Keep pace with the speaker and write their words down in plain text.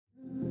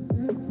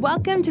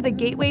Welcome to the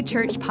Gateway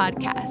Church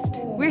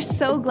podcast. We're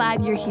so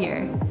glad you're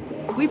here.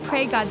 We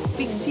pray God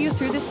speaks to you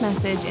through this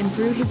message and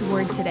through His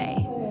Word today.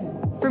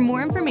 For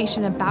more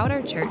information about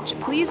our church,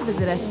 please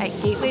visit us at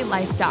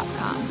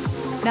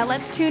gatewaylife.com. Now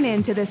let's tune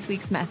in to this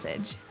week's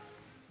message.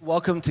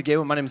 Welcome to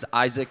Gateway. My name is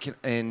Isaac,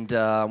 and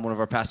I'm one of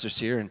our pastors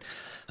here, and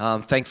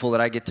I'm thankful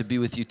that I get to be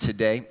with you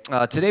today.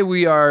 Today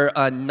we are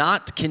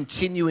not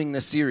continuing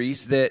the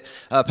series that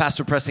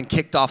Pastor Preston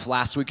kicked off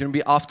last week. We're going to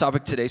be off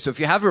topic today. So if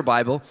you have your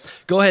Bible,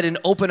 go ahead and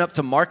open up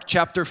to Mark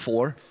chapter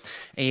 4.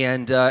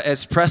 And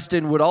as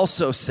Preston would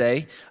also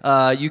say,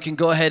 you can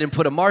go ahead and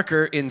put a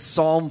marker in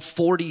Psalm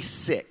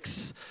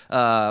 46.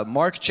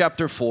 Mark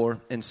chapter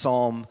 4 and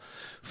Psalm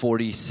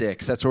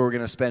 46. That's where we're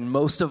going to spend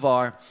most of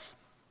our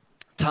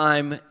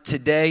time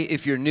today.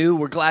 If you're new,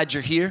 we're glad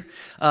you're here.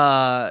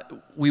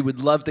 We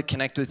would love to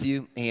connect with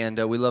you, and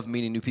we love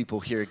meeting new people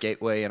here at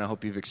Gateway, and I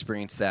hope you've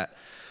experienced that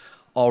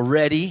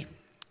already.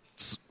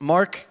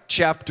 Mark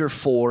chapter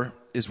 4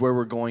 is where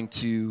we're going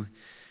to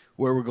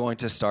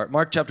start.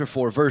 Mark chapter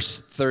 4, verse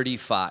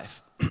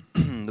 35.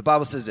 The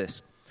Bible says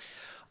this: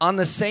 On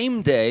the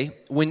same day,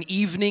 when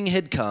evening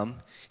had come,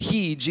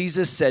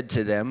 Jesus said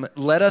to them,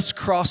 "Let us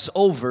cross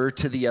over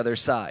to the other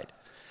side."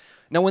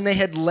 Now, when they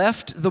had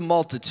left the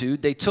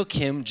multitude, they took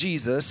him,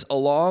 Jesus,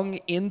 along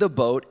in the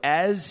boat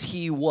as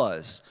he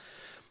was.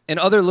 And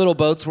other little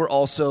boats were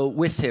also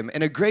with him.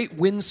 And a great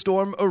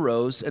windstorm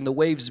arose, and the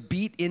waves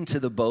beat into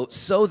the boat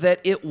so that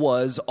it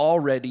was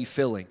already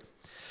filling.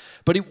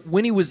 But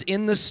he was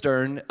in the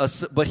stern,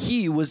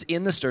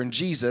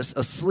 Jesus,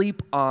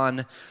 asleep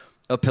on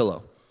a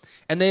pillow.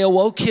 And they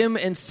awoke him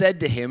and said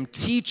to him,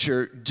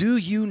 "Teacher, do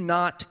you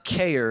not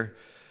care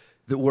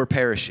that we're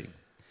perishing?"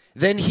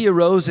 Then he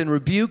arose and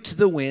rebuked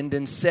the wind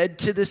and said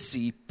to the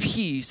sea,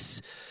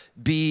 "Peace,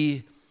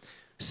 be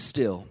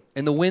still."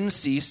 And the wind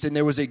ceased, and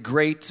there was a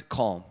great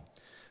calm.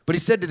 But he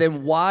said to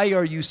them, "Why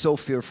are you so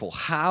fearful?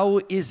 How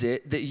is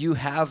it that you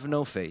have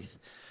no faith?"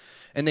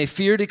 And they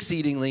feared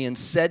exceedingly and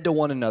said to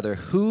one another,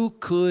 "Who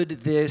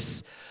could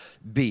this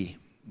be,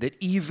 that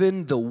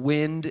even the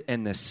wind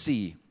and the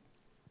sea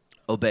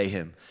obey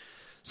him?"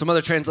 Some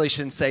other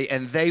translations say,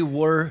 "And they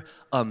were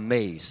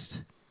amazed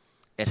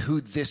at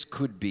who this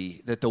could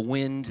be, that the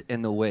wind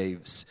and the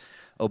waves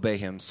obey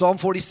him." Psalm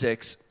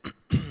 46,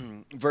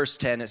 verse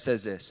 10, it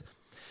says this: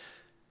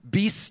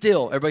 "Be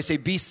still." Everybody say,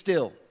 "Be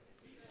still."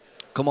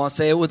 Come on,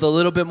 say it with a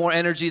little bit more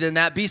energy than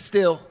that. Be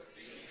still.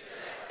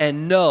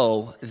 And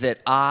know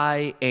that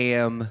I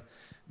am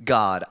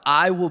God.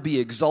 I will be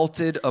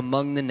exalted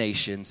among the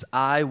nations.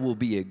 I will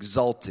be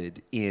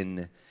exalted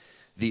in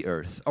the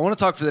earth. I want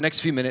to talk for the next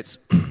few minutes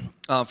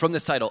from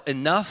this title: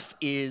 Enough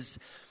is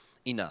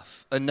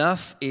Enough.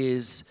 Enough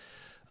is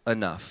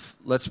enough.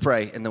 Let's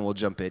pray, and then we'll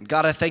jump in.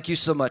 God, I thank you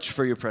so much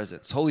for your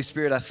presence. Holy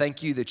Spirit, I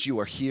thank you that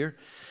you are here.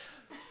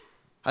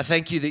 I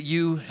thank you that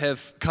you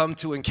have come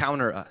to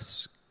encounter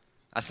us.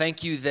 I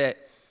thank you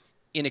that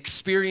an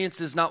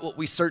experience is not what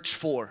we search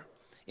for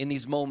in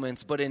these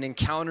moments, but an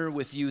encounter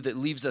with you that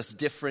leaves us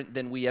different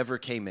than we ever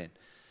came in.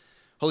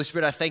 Holy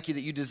Spirit, I thank you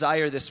that you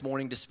desire this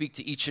morning to speak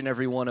to each and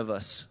every one of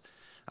us.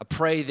 I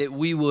pray that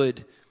we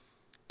would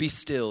be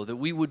still, that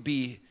we would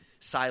be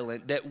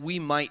silent, that we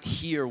might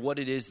hear what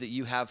it is that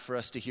you have for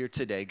us to hear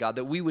today, God,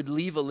 that we would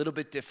leave a little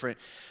bit different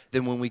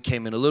than when we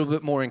came in, a little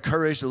bit more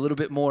encouraged, a little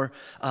bit more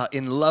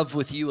in love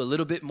with you, a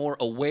little bit more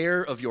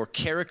aware of your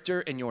character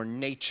and your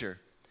nature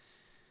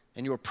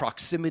and your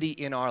proximity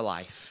in our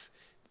life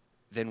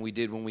than we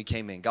did when we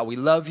came in. God, we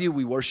love you.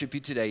 We worship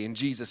you today in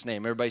Jesus'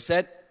 name. Everybody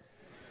said?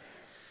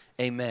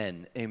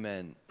 Amen.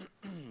 Amen.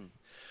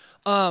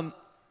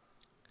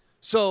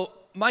 So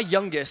my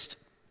youngest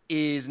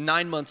is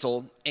 9 months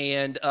old,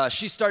 and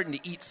she's starting to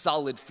eat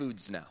solid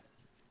foods now.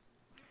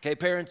 Okay,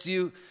 parents,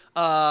 you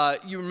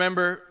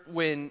remember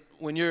when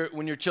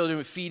your children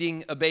were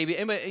feeding a baby?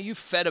 Anybody, you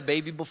fed a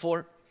baby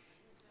before?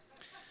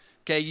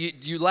 Okay,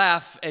 you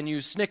laugh and you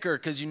snicker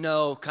because you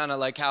know kind of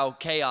like how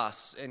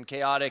chaos and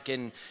chaotic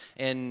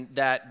and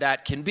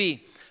that can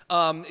be.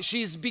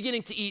 She's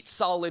beginning to eat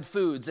solid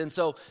foods, and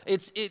so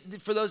it's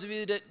for those of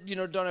you that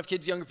don't have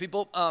kids, younger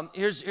people.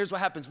 Here's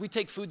what happens: we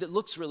take food that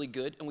looks really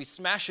good and we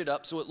smash it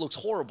up so it looks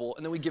horrible,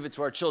 and then we give it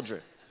to our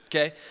children.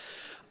 Okay,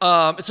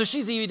 so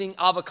she's eating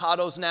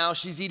avocados now.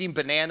 She's eating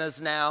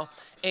bananas now,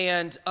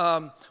 and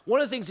one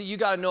of the things that you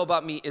got to know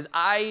about me is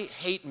I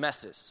hate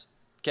messes.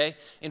 Okay.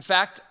 In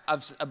fact, I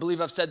believe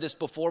I've said this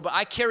before, but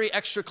I carry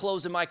extra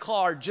clothes in my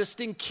car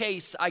just in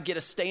case I get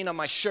a stain on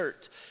my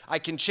shirt. I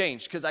can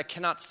change because I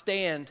cannot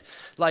stand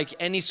like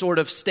any sort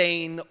of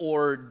stain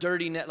or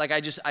dirtiness. Like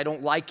I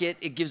don't like it.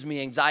 It gives me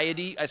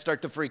anxiety. I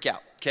start to freak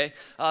out. Okay.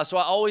 So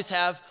I always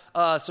have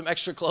some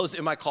extra clothes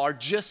in my car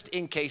just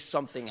in case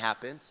something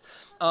happens.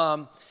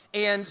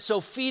 And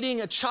so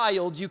feeding a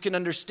child, you can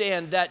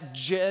understand that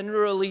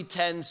generally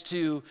tends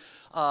to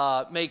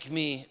make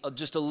me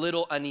just a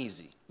little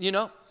uneasy.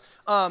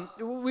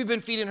 We've been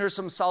feeding her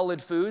some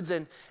solid foods,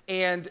 and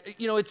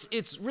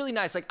it's really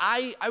nice. Like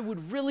I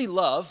would really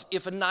love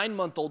if a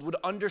 9-month-old would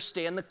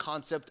understand the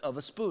concept of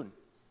a spoon.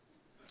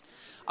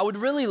 I would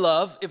really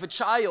love if a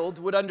child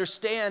would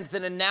understand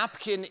that a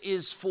napkin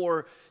is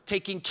for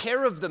taking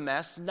care of the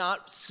mess,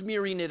 not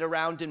smearing it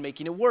around and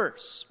making it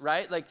worse,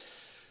 right?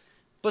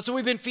 But so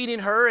we've been feeding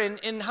her,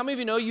 and how many of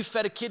you know you've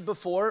fed a kid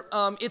before?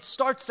 It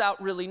starts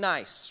out really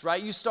nice,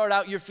 right? You start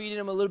out, you're feeding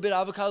them a little bit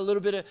of avocado, a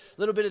little bit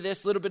of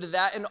this, a little bit of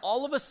that, and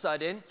all of a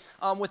sudden,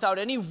 without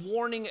any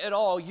warning at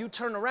all, you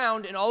turn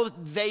around and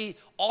they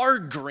are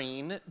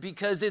green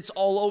because it's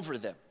all over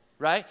them,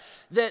 right?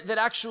 That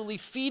actually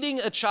feeding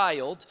a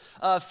child,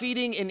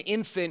 feeding an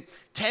infant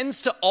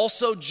tends to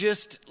also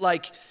just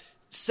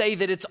say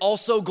that it's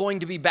also going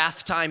to be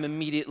bath time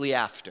immediately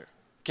after.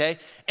 Okay,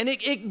 and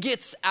it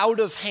gets out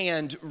of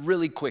hand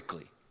really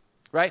quickly,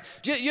 right?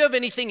 Do you have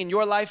anything in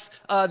your life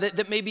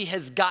that maybe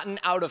has gotten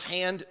out of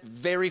hand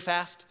very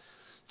fast?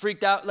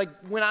 Freaked out? Like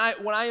when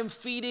I am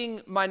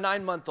feeding my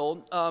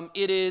 9-month-old,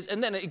 it is,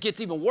 and then it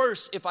gets even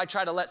worse if I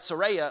try to let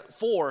Soraya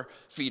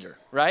feed her,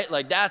 right?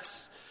 Like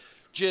that's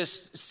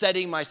just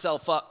setting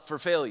myself up for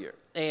failure,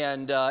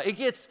 and it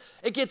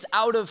gets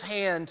out of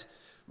hand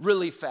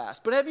really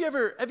fast. But have you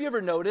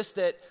ever noticed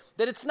that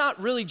it's not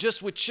really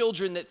just with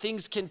children that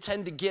things can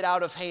tend to get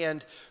out of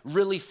hand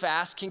really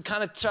fast, can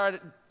kind of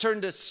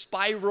turn to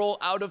spiral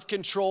out of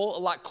control a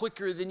lot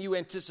quicker than you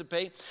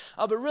anticipate.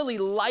 But really,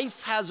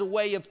 life has a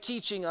way of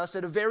teaching us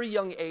at a very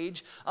young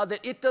age that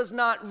it does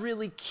not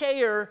really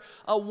care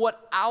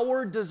what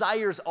our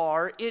desires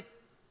are. It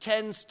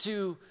tends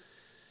to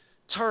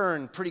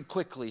turn pretty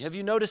quickly. Have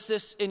you noticed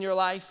this in your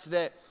life,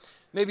 that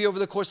maybe over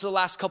the course of the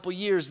last couple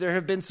years, there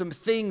have been some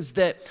things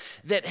that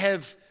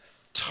have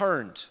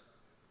turned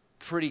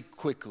pretty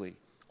quickly,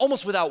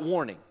 almost without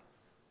warning,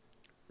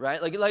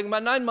 right? Like my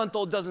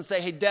 9-month-old doesn't say,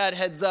 "Hey, Dad,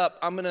 heads up,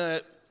 I'm gonna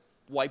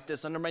wipe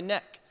this under my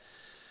neck."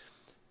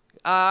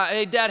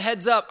 "Hey, Dad,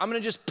 heads up, I'm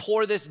gonna just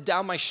pour this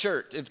down my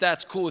shirt, if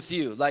that's cool with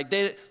you."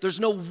 There's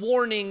no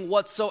warning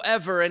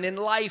whatsoever, and in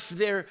life,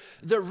 there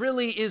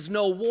really is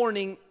no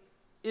warning,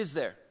 is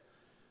there?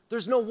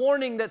 There's no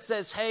warning that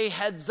says, "Hey,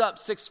 heads up,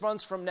 6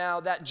 months from now,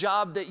 that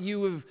job that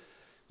you're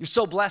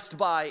so blessed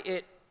by,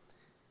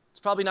 it's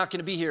probably not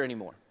gonna be here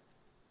anymore."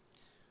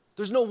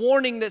 There's no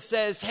warning that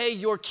says, "Hey,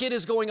 your kid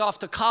is going off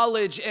to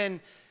college,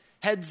 and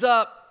heads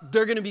up,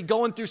 they're gonna be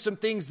going through some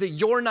things that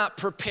you're not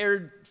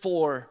prepared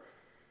for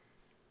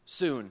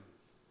soon."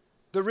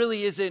 There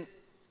really isn't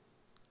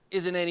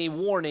any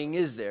warning,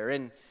 is there?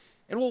 And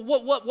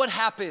what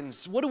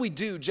happens? What do we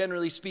do,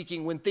 generally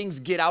speaking, when things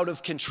get out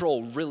of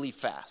control really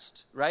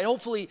fast, right?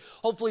 Hopefully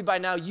by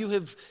now you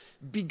have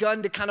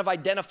begun to kind of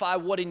identify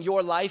what in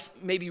your life,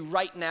 maybe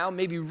right now,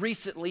 maybe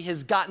recently,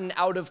 has gotten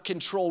out of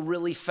control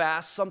really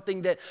fast.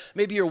 Something that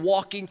maybe you're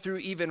walking through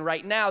even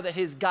right now that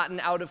has gotten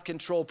out of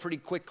control pretty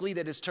quickly,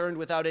 that has turned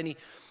without any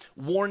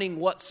warning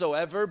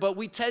whatsoever. But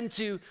we tend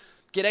to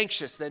get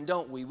anxious then,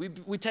 don't we?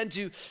 We tend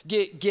to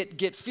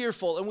get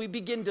fearful, and we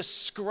begin to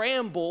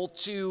scramble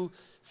to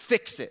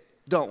fix it,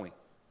 don't we?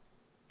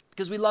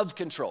 Because we love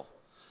control.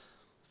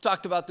 We've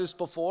talked about this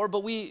before,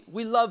 but we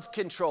love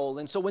control.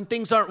 And so when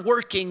things aren't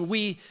working,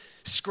 we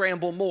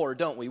scramble more,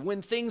 don't we?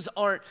 When things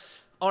aren't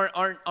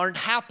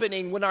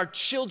happening, when our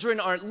children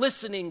aren't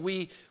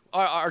listening,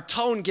 our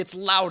tone gets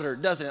louder,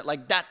 doesn't it?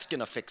 Like, that's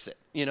gonna fix it,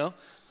 you know?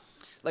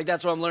 Like,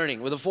 that's what I'm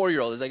learning with a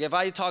 4-year-old. It's like, if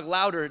I talk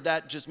louder,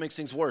 that just makes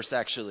things worse,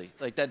 actually.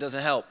 Like, that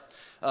doesn't help.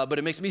 But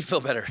it makes me feel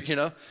better, you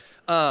know?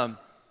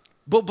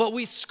 But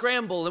we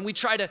scramble, and we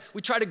try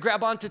to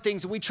grab onto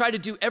things, and we try to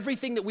do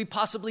everything that we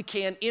possibly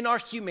can in our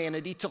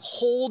humanity to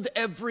hold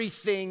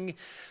everything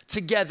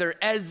together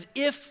as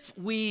if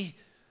we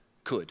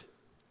could.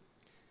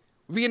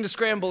 We begin to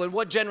scramble, and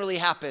what generally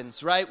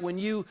happens, right? When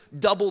you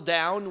double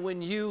down,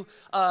 when you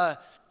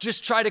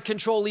just try to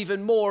control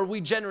even more,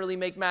 we generally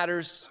make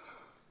matters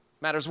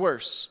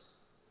worse,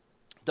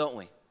 don't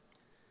we?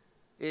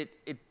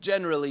 It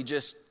generally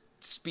just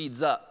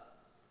speeds up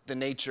the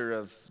nature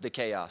of the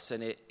chaos,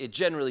 and it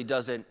generally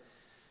doesn't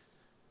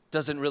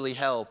really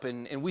help.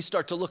 And we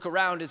start to look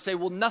around and say,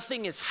 well,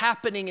 nothing is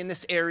happening in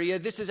this area.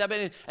 This is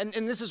happening, and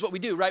this is what we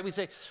do, right? We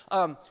say,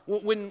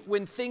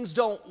 when things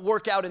don't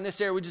work out in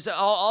this area, we just say,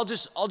 I'll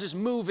just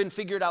move and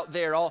figure it out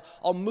there.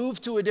 I'll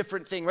move to a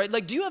different thing, right?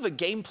 Like, do you have a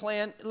game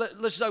plan?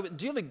 Let's talk about,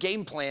 do you have a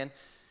game plan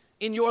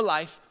in your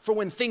life for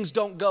when things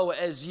don't go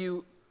as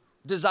you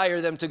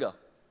desire them to go?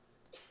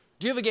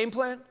 Do you have a game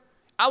plan?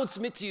 I would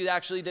submit to you,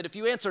 actually, that if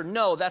you answer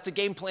no, that's a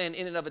game plan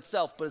in and of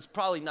itself, but it's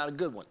probably not a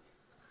good one.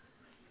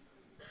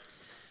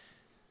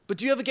 But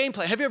do you have a game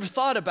plan? Have you ever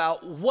thought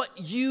about what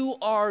you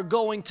are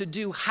going to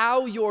do,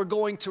 how you're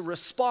going to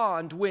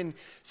respond when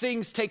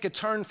things take a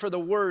turn for the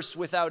worse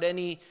without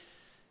any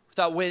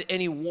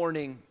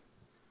warning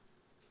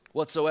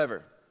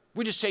whatsoever?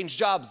 We just change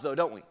jobs, though,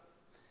 don't we?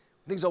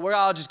 Things go,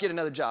 well, I'll just get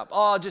another job.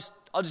 Oh, I'll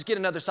just get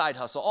another side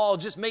hustle. Oh, I'll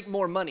just make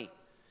more money,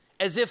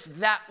 as if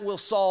that will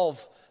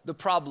solve the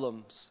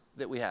problems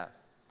that we have.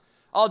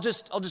 I'll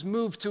just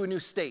move to a new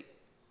state.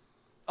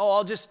 Oh,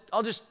 I'll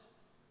just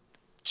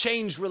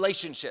change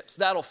relationships.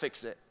 That'll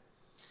fix it.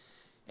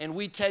 And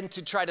we tend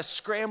to try to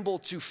scramble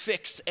to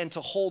fix and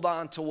to hold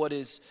on to what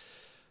is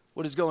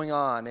What is going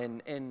on?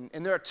 And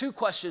there are two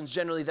questions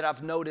generally that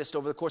I've noticed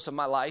over the course of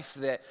my life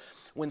that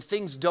when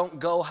things don't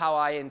go how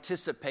I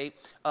anticipate,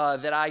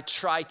 that I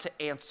try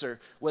to answer,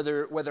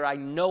 whether I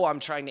know I'm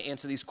trying to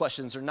answer these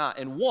questions or not.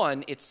 And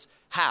one, it's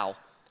how.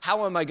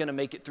 How am I going to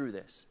make it through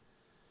this?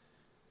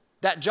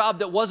 That job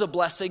that was a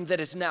blessing that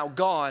is now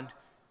gone,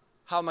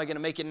 how am I going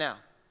to make it now?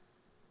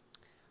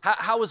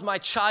 How is my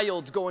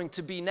child going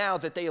to be now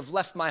that they have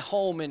left my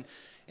home and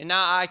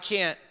now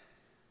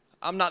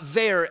I'm not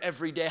there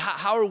every day?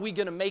 How are we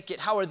going to make it?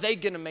 How are they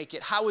going to make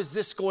it? How is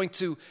this going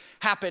to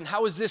happen?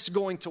 How is this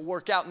going to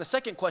work out? And the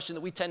second question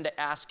that we tend to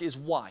ask is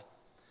why?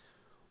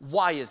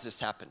 Why is this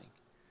happening?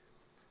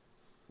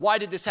 Why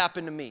did this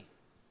happen to me?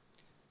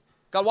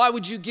 God, why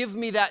would you give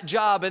me that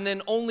job and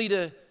then only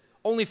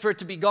for it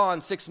to be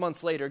gone 6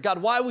 months later?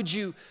 God, why would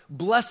you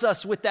bless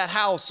us with that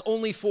house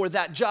only for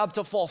that job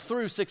to fall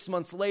through 6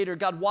 months later?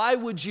 God, why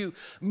would you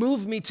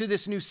move me to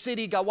this new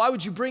city? God, why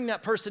would you bring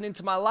that person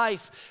into my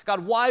life?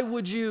 God, why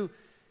would you,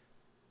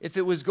 if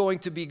it was going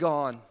to be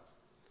gone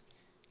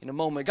in a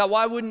moment? God,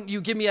 why wouldn't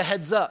you give me a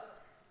heads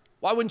up?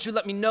 Why wouldn't you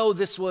let me know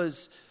this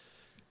was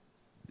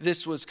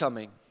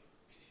coming?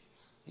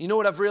 You know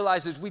what I've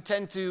realized is we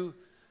tend to,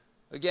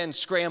 again,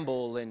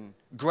 scramble and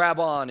grab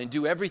on and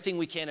do everything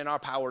we can in our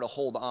power to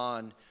hold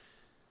on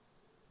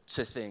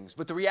to things.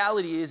 But the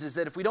reality is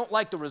that if we don't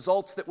like the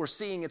results that we're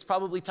seeing, it's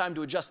probably time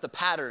to adjust the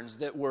patterns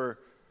that we're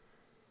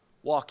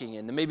walking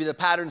in. Maybe the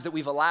patterns that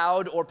we've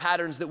allowed or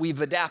patterns that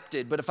we've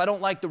adapted. But if I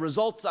don't like the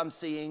results I'm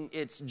seeing,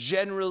 it's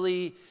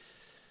generally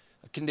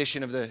a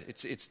condition of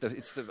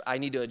I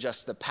need to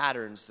adjust the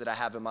patterns that I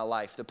have in my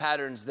life, the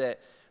patterns that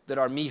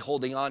are me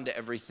holding on to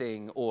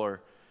everything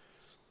or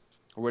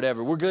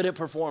whatever. We're good at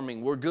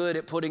performing. We're good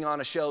at putting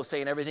on a show,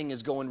 saying everything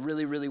is going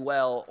really, really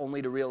well,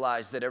 only to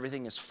realize that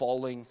everything is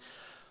falling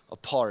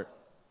apart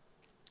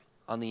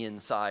on the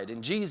inside.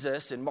 And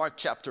Jesus, in Mark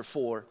chapter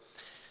 4,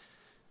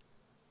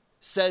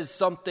 says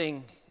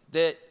something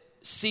that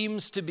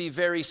seems to be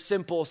very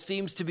simple,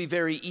 seems to be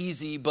very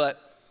easy, but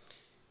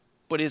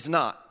is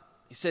not.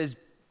 He says,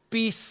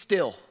 "Be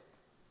still."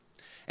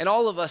 And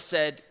all of us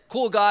said,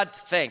 "Cool, God,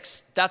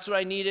 thanks. That's what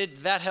I needed.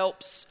 That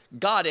helps.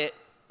 Got it.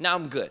 Now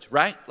I'm good,"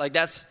 right? Like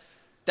that's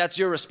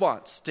your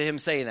response to him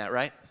saying that,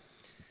 right?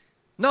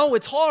 No,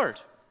 it's hard.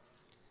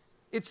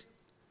 It's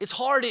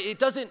hard. It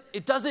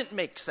doesn't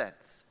make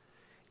sense.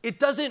 It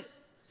doesn't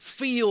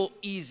feel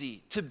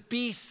easy to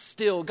be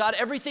still. God,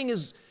 everything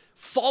is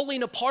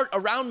falling apart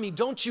around me.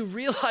 Don't you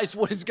realize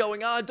what is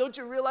going on? Don't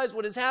you realize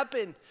what has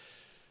happened?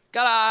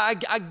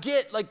 God, I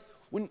get, like,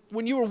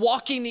 when you were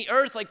walking the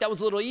earth, like, that was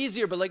a little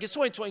easier, but like, it's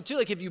 2022.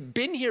 Like, have you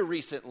been here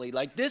recently?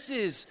 Like, this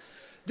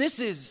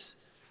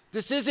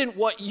isn't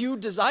what you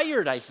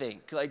desired, I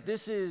think. Like,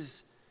 this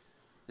is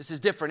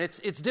different.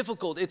 It's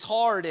difficult. It's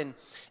hard, and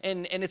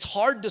it's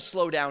hard to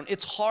slow down.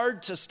 It's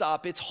hard to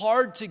stop. It's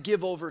hard to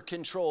give over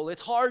control.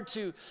 It's hard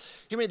to,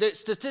 hear me, the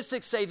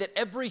statistics say that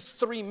every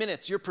 3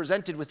 minutes you're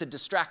presented with a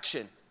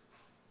distraction.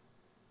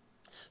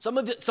 Some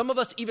of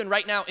us, even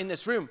right now in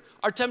this room,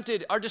 are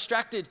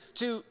distracted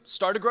to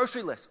start a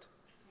grocery list.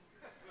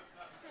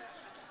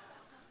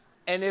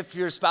 And if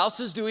your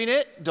spouse is doing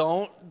it,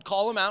 don't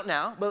call them out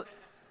now, but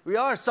we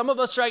are. Some of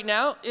us right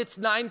now, it's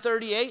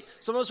 9:38.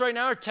 Some of us right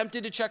now are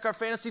tempted to check our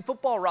fantasy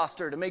football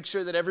roster to make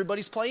sure that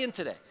everybody's playing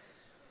today.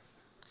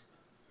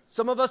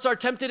 Some of us are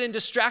tempted and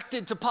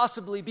distracted to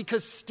possibly,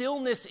 because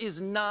stillness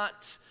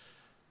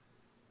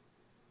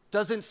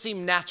doesn't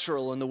seem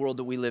natural in the world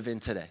that we live in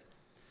today.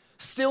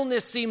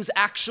 Stillness seems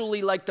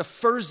actually like the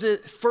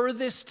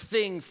furthest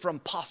thing from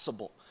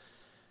possible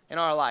in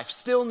our life.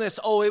 Stillness,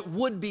 it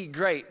would be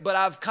great, but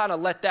I've kind of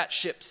let that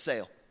ship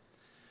sail.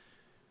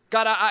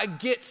 God, I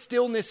get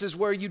stillness is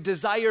where you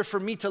desire for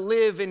me to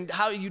live and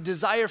how you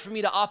desire for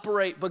me to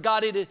operate. But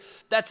God,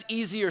 that's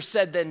easier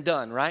said than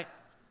done, right?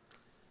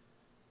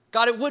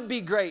 God, it would be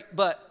great,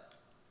 but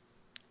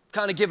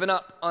kind of given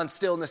up on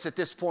stillness at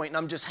this point, and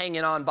I'm just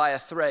hanging on by a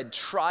thread,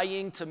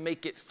 trying to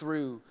make it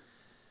through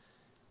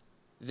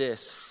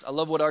this. I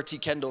love what R.T.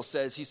 Kendall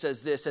says. He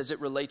says this as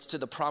it relates to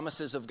the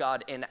promises of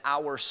God and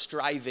our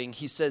striving.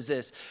 He says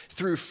this: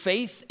 through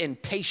faith and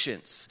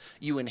patience,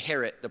 you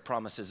inherit the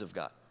promises of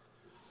God.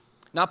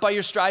 Not by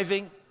your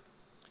striving,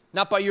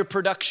 not by your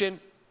production,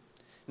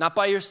 not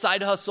by your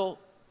side hustle,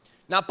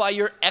 not by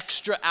your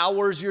extra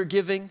hours you're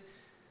giving,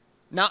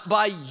 not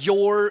by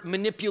your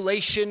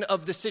manipulation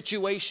of the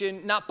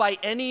situation, not by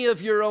any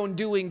of your own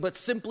doing, but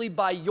simply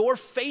by your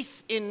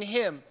faith in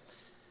Him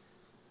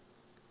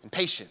and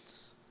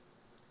patience,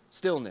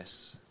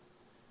 stillness,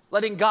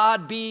 letting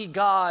God be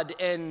God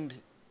and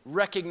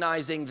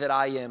recognizing that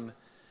I am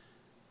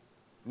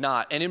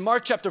not. And in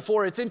Mark chapter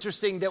 4, it's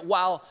interesting that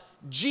while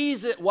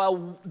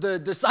the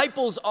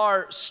disciples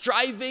are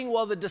striving,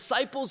 while the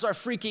disciples are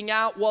freaking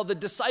out, while the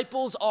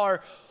disciples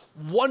are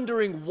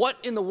wondering what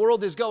in the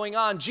world is going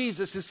on,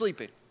 Jesus is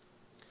sleeping.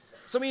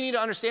 Some of you need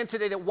to understand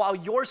today that while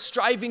you're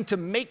striving to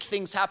make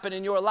things happen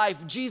in your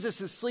life,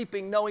 Jesus is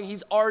sleeping knowing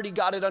He's already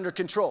got it under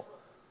control.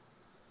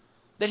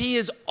 That He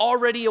is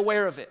already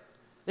aware of it.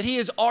 That He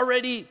is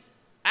already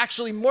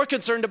actually more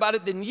concerned about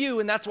it than you,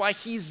 and that's why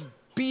he's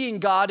being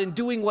God and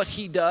doing what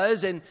he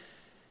does and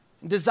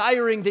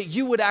desiring that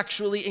you would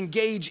actually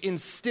engage in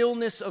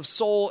stillness of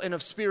soul and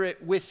of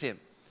spirit with him.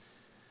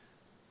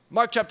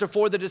 Mark chapter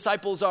 4, the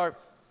disciples are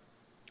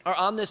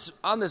on this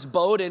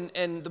boat,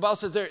 and the Bible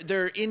says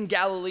they're in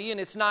Galilee, and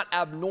it's not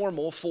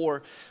abnormal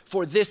for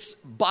this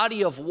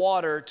body of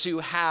water to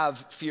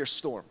have fierce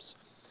storms.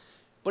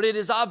 But it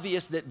is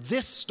obvious that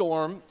this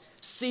storm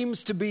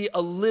seems to be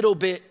a little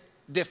bit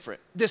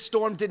different. This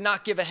storm did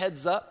not give a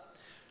heads up.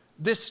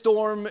 This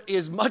storm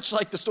is much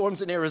like the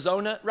storms in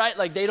Arizona, right?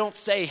 Like they don't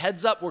say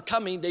heads up, we're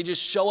coming, they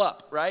just show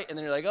up, right? And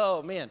then you're like,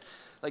 oh man,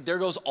 like there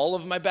goes all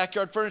of my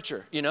backyard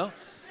furniture, you know?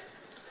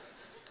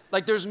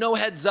 Like there's no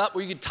heads up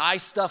where you could tie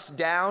stuff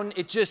down.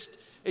 It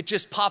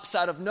just pops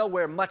out of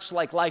nowhere, much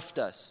like life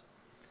does.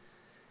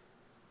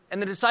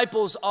 And the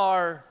disciples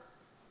are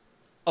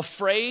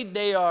afraid,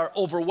 they are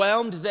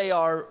overwhelmed, they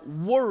are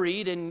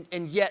worried,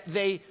 and yet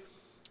they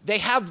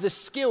have the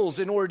skills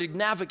in order to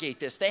navigate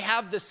this. They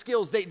have the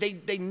skills,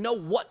 they know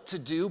what to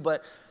do,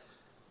 but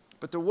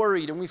they're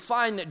worried. And we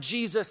find that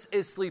Jesus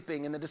is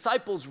sleeping, and the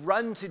disciples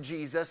run to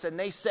Jesus and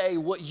they say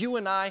what you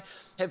and I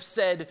have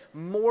said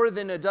more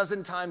than a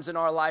dozen times in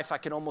our life. I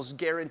can almost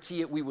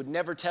guarantee it. We would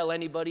never tell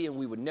anybody, and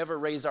we would never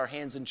raise our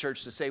hands in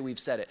church to say we've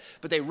said it.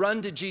 But they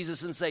run to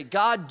Jesus and say,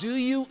 God, do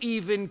you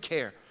even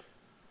care?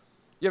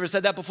 You ever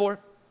said that before?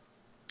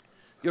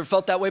 You ever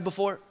felt that way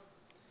before?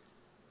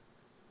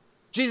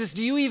 Jesus,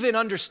 do you even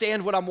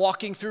understand what I'm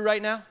walking through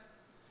right now?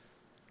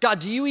 God,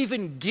 do you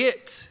even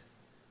get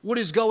what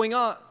is going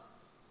on?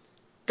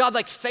 God,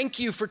 like, thank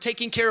you for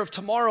taking care of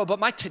tomorrow, but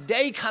my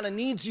today kind of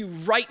needs you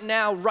right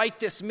now, right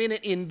this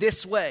minute, in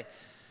this way.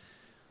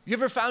 You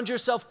ever found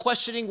yourself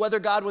questioning whether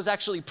God was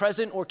actually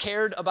present or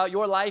cared about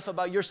your life,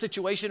 about your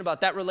situation,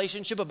 about that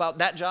relationship, about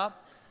that job?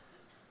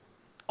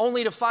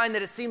 Only to find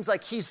that it seems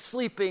like he's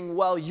sleeping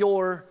while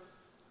you're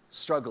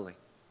struggling.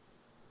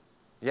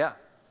 Yeah.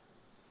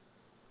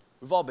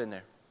 We've all been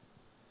there.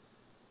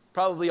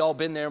 Probably all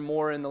been there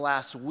more in the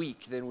last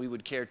week than we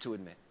would care to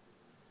admit.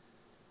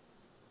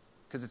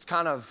 Because it's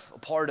kind of a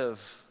part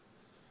of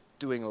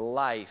doing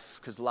life,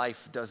 because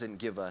life doesn't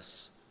give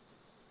us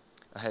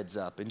a heads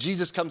up. And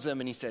Jesus comes to them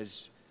and he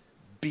says,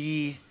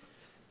 be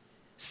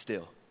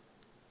still.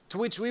 To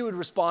which we would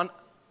respond,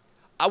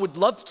 I would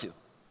love to.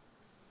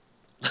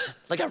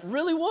 Like I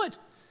really would.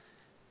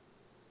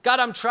 God,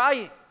 I'm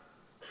trying.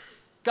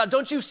 God,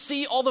 don't you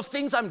see all the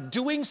things I'm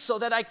doing so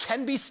that I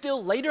can be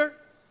still later?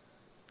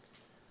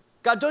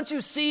 God, don't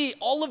you see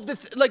all of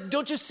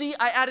don't you see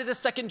I added a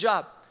second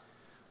job?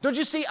 Don't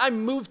you see I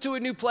moved to a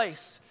new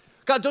place?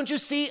 God, don't you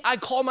see I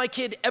call my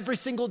kid every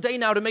single day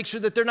now to make sure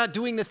that they're not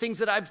doing the things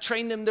that I've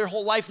trained them their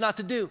whole life not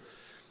to do?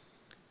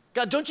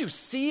 God, don't you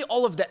see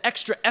all of the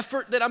extra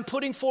effort that I'm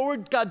putting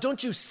forward? God,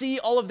 don't you see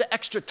all of the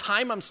extra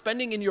time I'm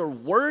spending in your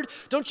word?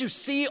 Don't you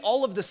see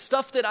all of the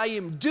stuff that I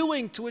am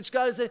doing? To which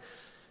God said,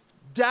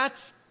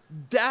 that's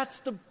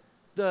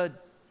the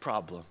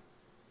problem.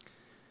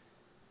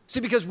 See,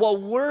 because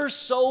while we're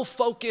so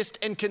focused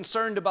and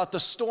concerned about the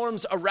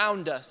storms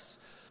around us,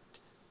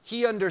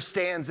 he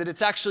understands that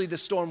it's actually the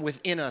storm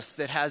within us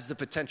that has the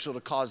potential to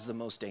cause the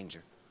most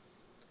danger.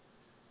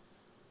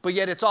 But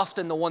yet it's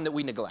often the one that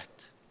we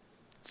neglect.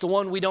 It's the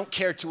one we don't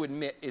care to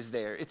admit is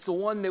there. It's the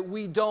one that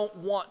we don't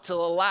want to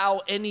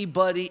allow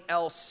anybody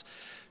else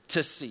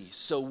to see.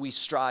 So we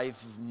strive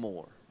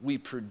more. We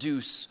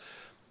produce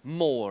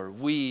more.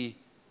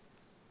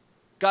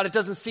 God, it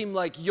doesn't seem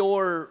like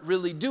you're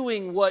really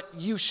doing what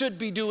you should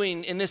be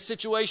doing in this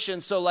situation,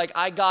 so like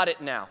I got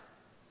it now.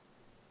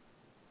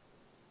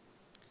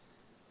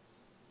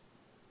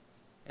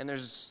 And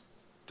there's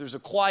a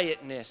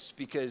quietness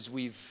because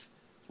we've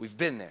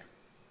been there.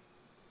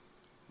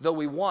 Though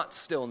we want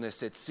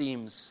stillness, it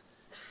seems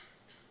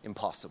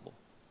impossible.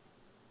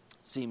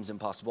 It seems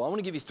impossible. I want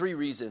to give you 3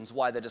 reasons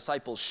why the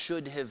disciples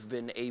should have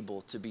been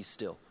able to be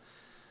still.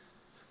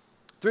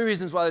 3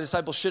 reasons why the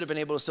disciples should have been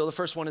able to still. The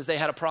first one is they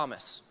had a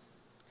promise.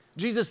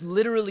 Jesus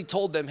literally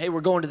told them, hey, we're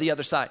going to the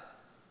other side.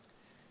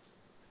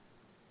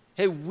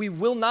 Hey, we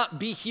will not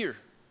be here.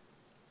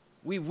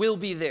 We will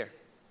be there.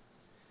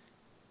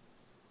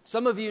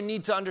 Some of you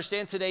need to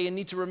understand today and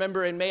need to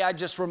remember, and may I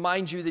just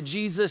remind you that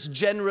Jesus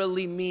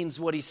generally means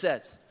what he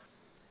says.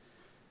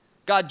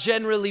 God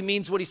generally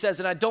means what he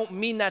says, and I don't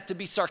mean that to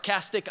be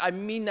sarcastic. I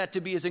mean that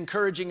to be as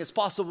encouraging as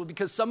possible,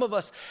 because some of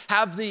us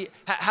have the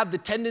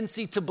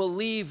tendency to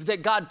believe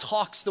that God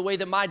talks the way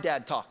that my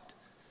dad talked,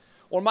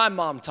 or my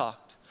mom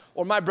talked,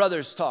 or my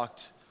brothers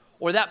talked,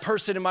 or that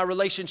person in my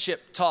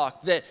relationship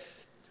talked. That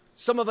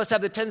some of us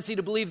have the tendency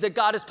to believe that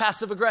God is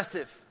passive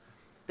aggressive.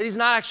 That he's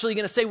not actually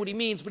going to say what he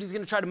means, but he's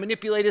going to try to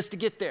manipulate us to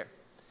get there.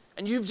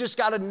 And you've just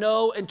got to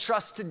know and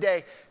trust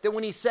today that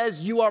when he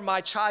says, you are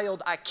my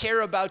child, I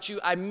care about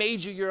you, I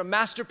made you, you're a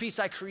masterpiece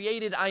I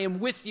created, I am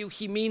with you,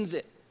 he means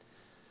it.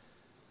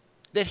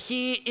 That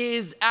he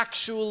is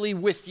actually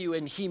with you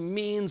and he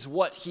means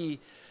what he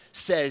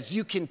says.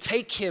 You can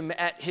take him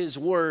at his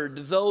word.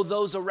 Though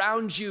those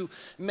around you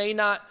may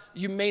not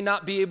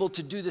be able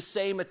to do the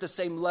same at the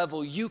same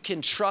level, you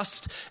can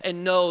trust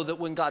and know that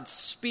when God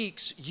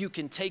speaks, you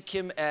can take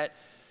him at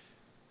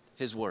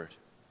his word.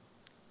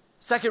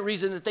 Second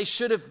reason that they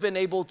should have been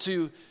able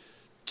to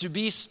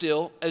be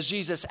still, as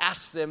Jesus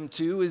asked them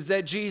to, is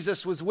that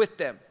Jesus was with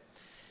them.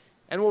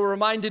 And we're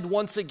reminded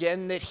once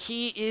again that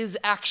he is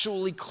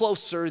actually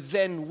closer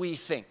than we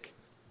think.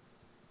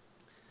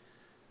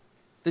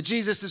 That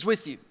Jesus is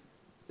with you,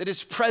 that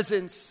his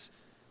presence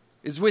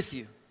is with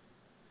you.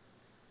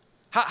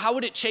 How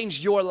would it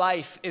change your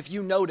life if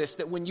you noticed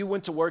that when you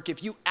went to work,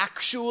 if you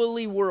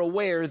actually were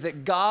aware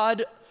that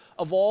God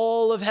of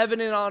all of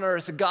heaven and on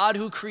earth, God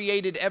who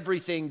created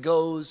everything,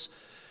 goes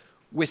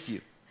with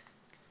you?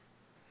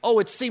 Oh,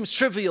 it seems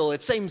trivial,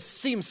 it seems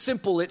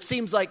simple, it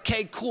seems like,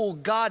 okay, cool,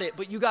 got it.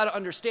 But you got to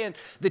understand,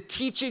 the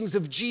teachings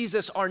of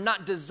Jesus are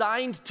not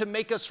designed to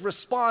make us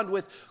respond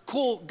with,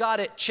 cool, got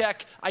it,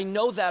 check, I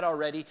know that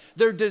already.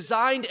 They're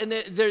designed and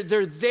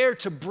they're there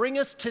to bring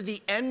us to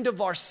the end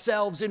of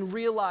ourselves and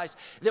realize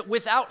that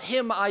without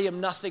him, I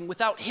am nothing.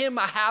 Without him,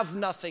 I have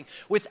nothing.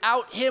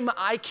 Without him,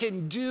 I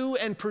can do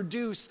and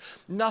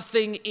produce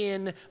nothing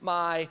in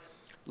my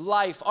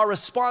life. Our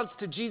response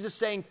to Jesus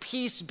saying,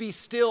 peace, be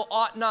still,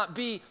 ought not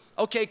be,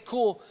 okay,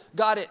 cool,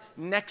 got it,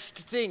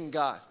 next thing,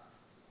 God.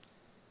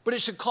 But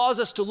it should cause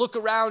us to look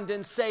around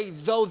and say,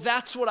 though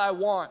that's what I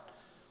want,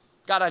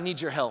 God, I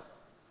need your help.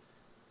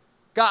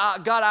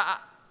 God,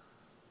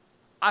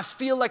 I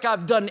feel like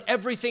I've done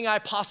everything I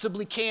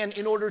possibly can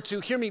in order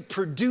to, hear me,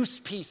 produce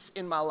peace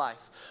in my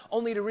life,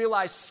 only to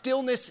realize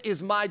stillness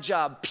is my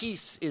job,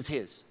 peace is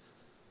his.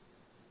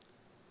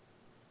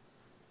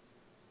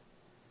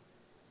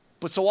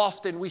 But so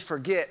often we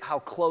forget how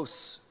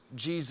close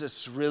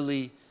Jesus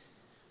really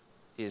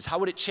is. How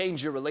would it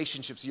change your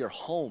relationships, your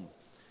home,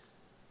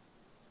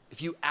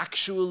 if you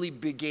actually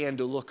began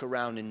to look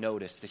around and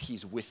notice that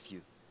he's with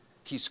you?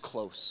 He's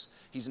close.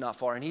 He's not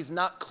far. And he's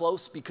not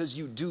close because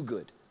you do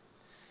good.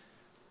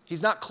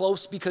 He's not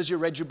close because you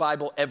read your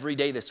Bible every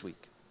day this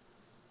week.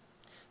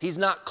 He's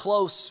not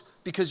close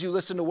because you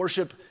listen to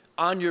worship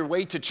on your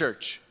way to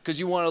church because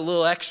you want a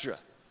little extra.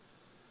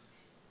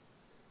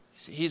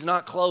 He's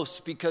not close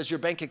because your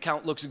bank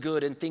account looks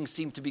good and things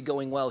seem to be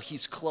going well.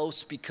 He's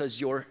close because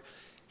you're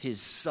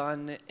his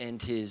son and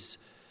his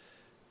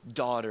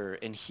daughter,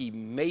 and he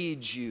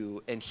made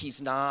you, and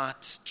he's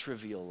not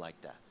trivial like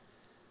that.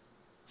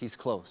 He's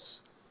close.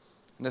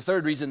 And the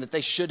third reason that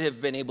they should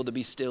have been able to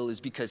be still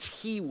is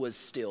because he was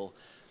still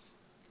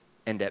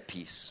and at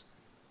peace.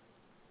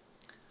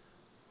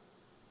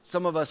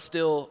 Some of us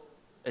still,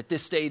 at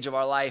this stage of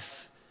our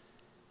life,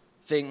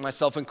 think,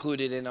 myself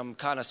included, and I'm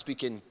kind of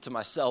speaking to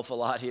myself a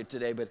lot here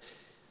today, but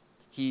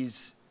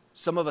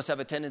some of us have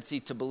a tendency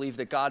to believe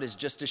that God is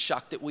just as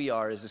shocked that we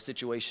are as the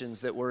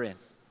situations that we're in.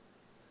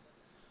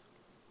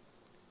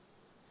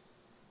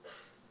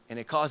 And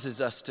it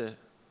causes us to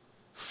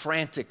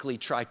frantically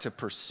try to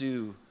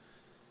pursue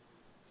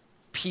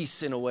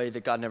peace in a way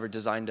that God never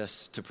designed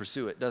us to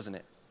pursue it, doesn't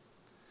it?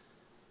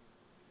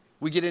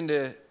 We get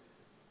into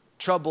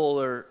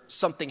trouble or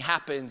something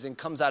happens and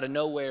comes out of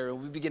nowhere,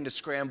 and we begin to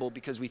scramble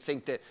because we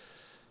think that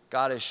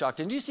God is shocked.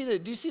 And do you see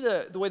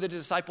the way the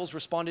disciples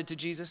responded to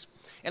Jesus?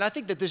 And I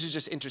think that this is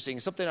just interesting.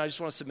 It's something I just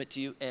want to submit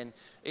to you, and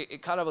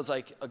it kind of was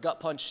like a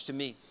gut punch to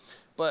me.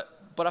 But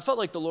I felt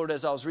like the Lord,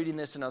 as I was reading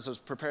this and as I was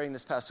preparing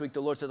this past week,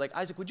 the Lord said, like,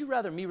 Isaac, would you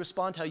rather me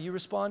respond how you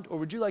respond, or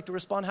would you like to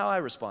respond how I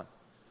respond?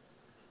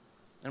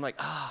 And I'm like,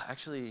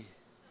 actually,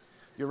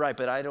 you're right,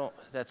 but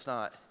that's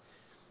not.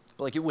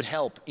 But like, it would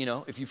help,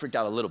 if you freaked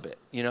out a little bit,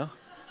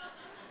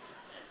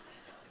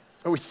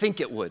 Or we think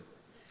it would,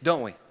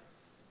 don't we?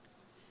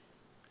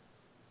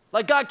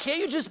 Like, God, can't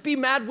you just be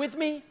mad with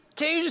me?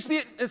 Can't you just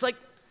be, it's like,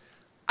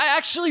 I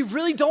actually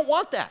really don't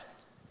want that.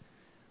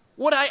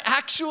 What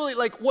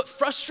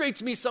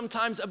frustrates me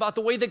sometimes about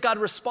the way that God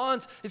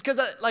responds is because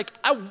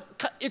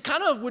it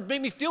kind of would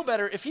make me feel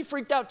better if he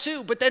freaked out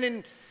too. But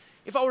then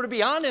if I were to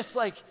be honest,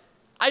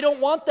 I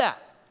don't want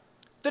that.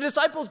 The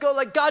disciples go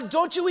like, God,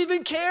 don't you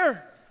even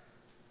care?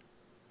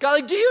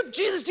 God,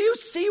 Jesus, do you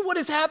see what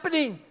is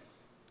happening?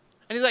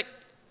 And he's like,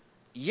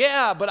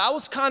 yeah, but I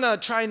was kind of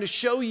trying to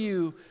show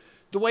you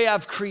the way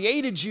I've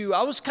created you.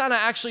 I was kind of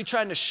actually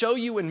trying to show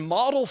you and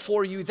model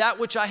for you that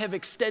which I have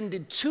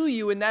extended to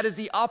you, and that is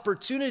the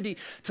opportunity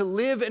to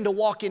live and to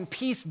walk in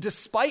peace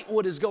despite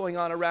what is going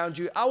on around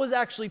you. I was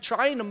actually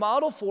trying to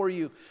model for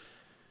you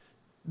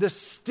the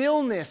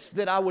stillness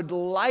that I would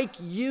like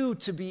you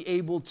to be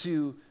able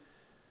to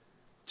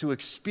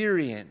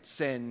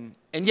experience. And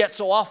yet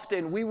so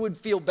often we would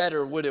feel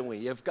better, wouldn't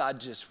we, if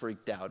God just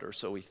freaked out, or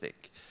so we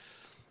think.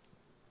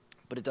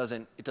 But it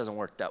doesn't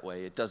work that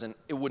way.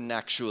 It wouldn't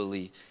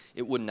actually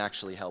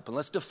help. And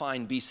let's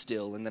define be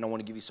still, and then I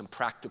want to give you some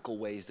practical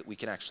ways that we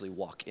can actually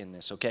walk in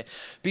this, okay?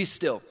 Be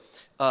still.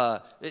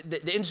 The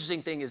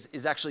interesting thing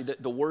is actually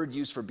the word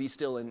used for be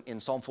still in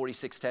Psalm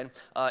 46:10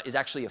 is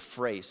actually a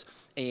phrase.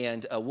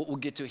 And we'll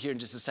get to it here in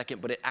just a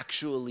second, but it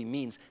actually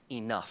means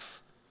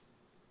enough.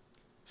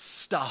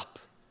 Stop.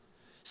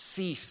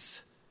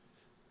 cease,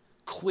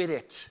 quit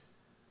it,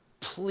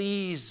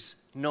 please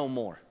no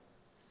more.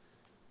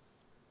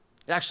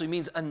 It actually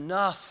means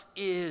enough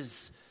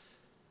is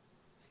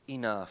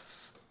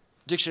enough.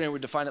 Dictionary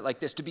would define it like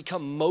this: to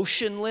become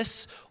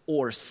motionless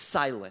or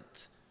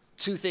silent.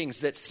 Two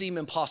things that seem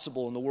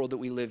impossible in the world that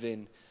we live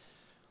in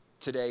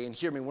today. And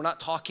hear me, we're not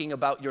talking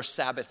about your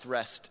Sabbath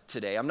rest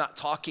today. I'm not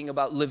talking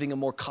about living a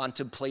more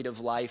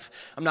contemplative life.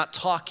 I'm not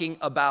talking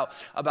about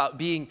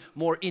being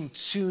more in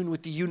tune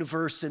with the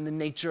universe and the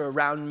nature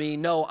around me.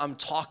 No, I'm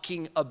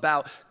talking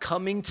about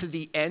coming to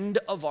the end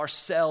of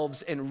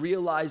ourselves and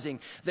realizing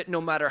that no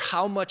matter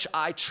how much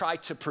I try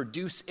to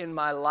produce in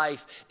my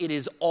life, it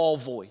is all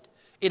void.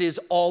 It is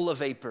all a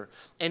vapor.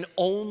 And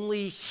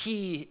only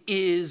He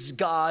is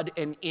God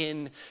and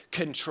in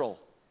control.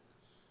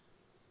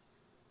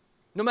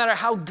 No matter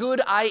how good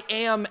I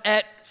am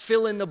at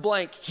fill in the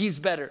blank, He's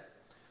better.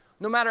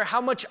 No matter how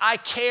much I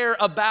care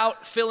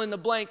about fill in the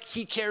blank,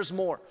 He cares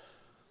more.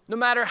 No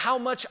matter how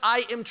much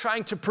I am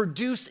trying to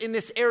produce in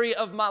this area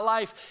of my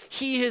life,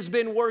 He has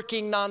been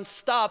working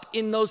nonstop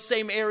in those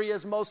same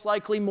areas, most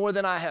likely more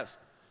than I have.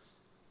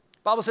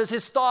 The Bible says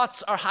His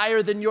thoughts are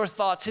higher than your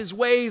thoughts. His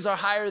ways are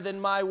higher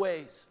than my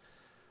ways.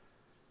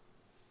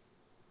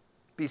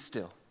 Be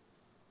still.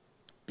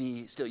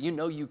 Be still. You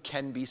know you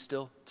can be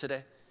still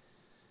today.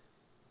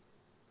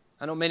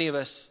 I know many of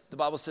us, the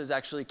Bible says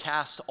actually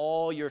cast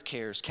all your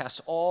cares,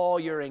 cast all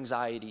your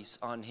anxieties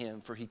on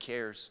Him, for He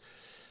cares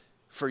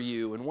for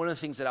you. And one of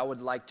the things that I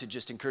would like to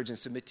just encourage and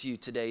submit to you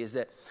today is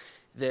that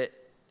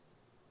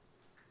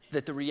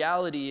the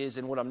reality is,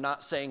 and what I'm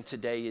not saying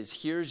today is,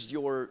 here's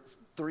your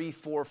 3,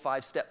 4,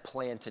 5-step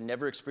plan to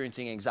never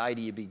experiencing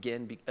anxiety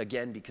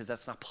again, because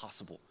that's not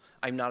possible.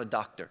 I'm not a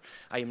doctor.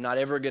 I am not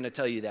ever going to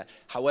tell you that.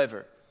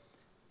 However,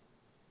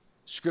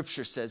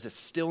 Scripture says that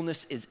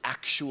stillness is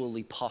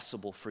actually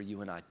possible for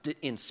you and I,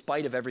 in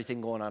spite of everything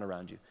going on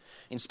around you,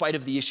 in spite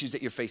of the issues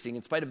that you're facing,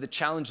 in spite of the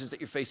challenges that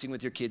you're facing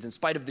with your kids, in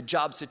spite of the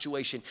job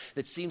situation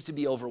that seems to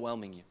be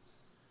overwhelming you.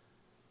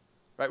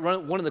 Right?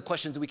 One of the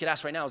questions that we could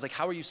ask right now is like,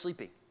 how are you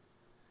sleeping?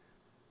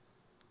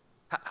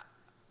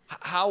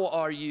 How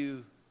are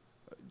you?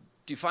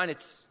 Do you find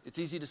it's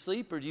easy to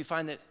sleep, or do you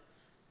find that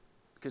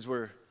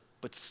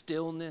but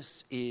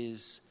stillness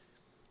is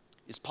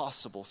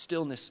possible.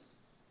 Stillness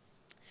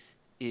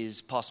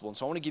is possible. And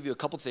so I want to give you a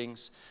couple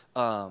things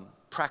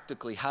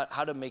practically,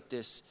 how to make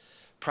this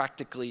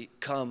practically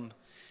come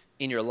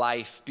in your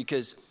life,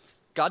 because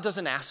God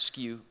doesn't ask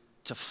you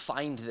to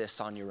find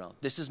this on your own.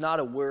 This is not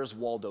a Where's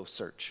Waldo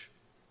search.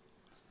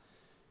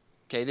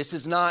 Okay, this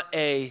is not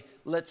a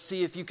let's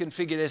see if you can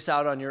figure this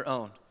out on your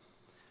own.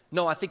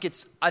 No, I think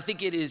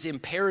it is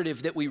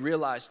imperative that we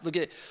realize. Look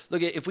at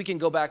if we can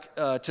go back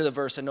to the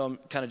verse. I know I'm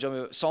kind of jumping.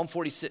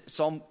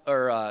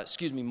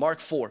 Mark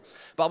 4.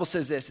 The Bible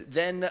says this.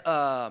 Then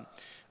now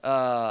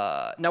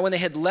when they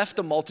had left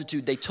the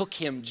multitude, they took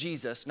Him,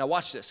 Jesus. Now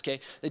watch this, okay?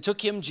 They took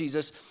Him,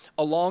 Jesus,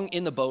 along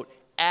in the boat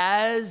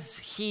as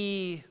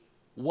He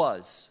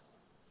was.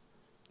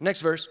 Next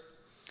verse.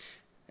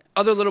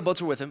 Other little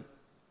boats were with Him,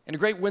 and a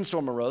great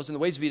windstorm arose, and the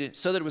waves beat it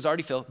so that it was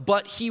already filled.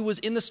 But He was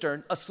in the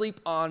stern,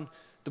 asleep on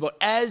the boat.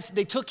 As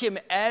they took Him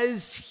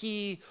as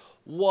He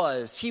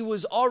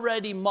was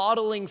already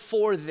modeling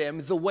for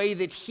them the way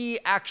that He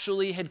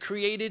actually had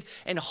created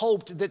and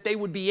hoped that they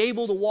would be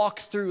able to walk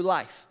through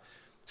life.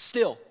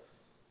 Still,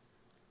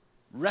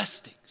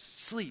 resting,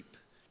 sleep,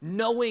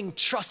 knowing,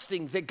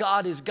 trusting that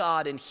God is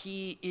God and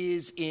He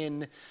is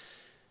in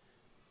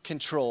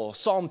control.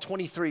 Psalm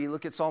 23,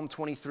 look at Psalm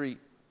 23.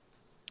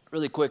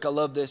 Really quick, I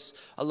love this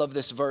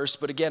verse,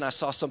 but again, I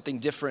saw something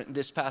different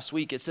this past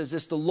week. It says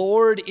this: the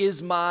Lord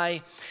is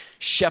my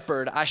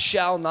shepherd, I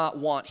shall not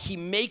want. He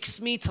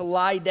makes me to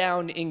lie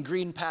down in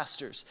green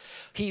pastures.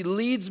 He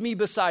leads me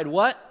beside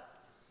what?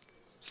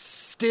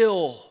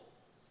 Still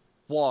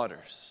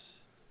waters.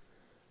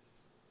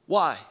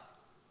 Why?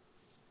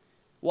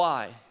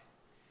 Why?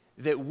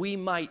 That we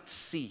might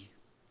see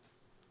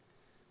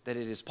that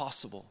it is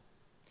possible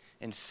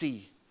and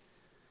see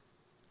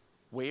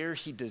where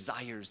He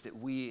desires that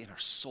we in our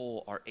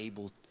soul are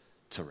able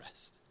to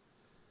rest.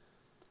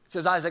 It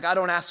says, Isaac, I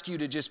don't ask you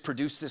to just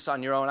produce this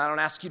on your own. I don't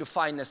ask you to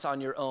find this on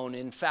your own.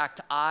 In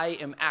fact, I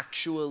am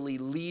actually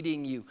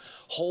leading you,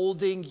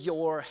 holding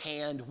your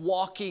hand,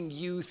 walking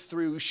you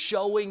through,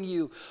 showing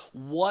you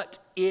what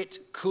it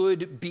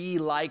could be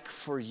like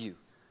for you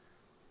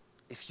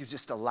if you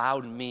just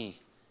allowed me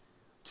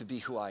to be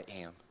who I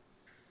am.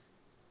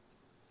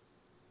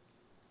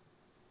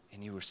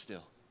 And you were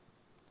still.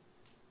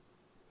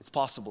 It's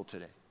possible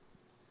today.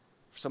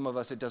 For some of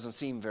us, it doesn't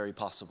seem very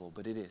possible,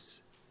 but it is.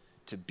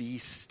 To be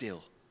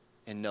still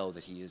and know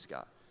that He is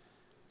God.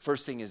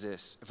 First thing is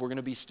this: if we're going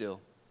to be still,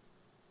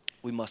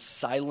 we must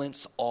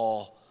silence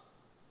all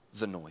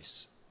the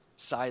noise.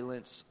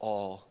 Silence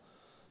all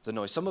the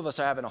noise. Some of us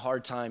are having a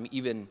hard time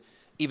even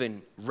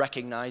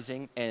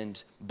recognizing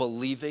and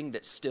believing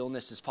that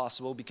stillness is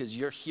possible because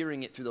you're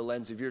hearing it through the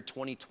lens of your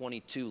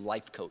 2022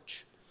 life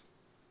coach.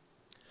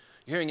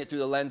 You're hearing it through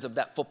the lens of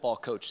that football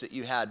coach that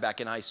you had back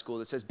in high school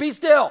that says, be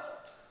still.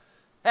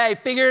 Hey,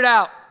 figure it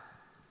out.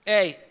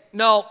 Hey,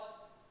 no,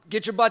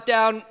 get your butt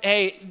down.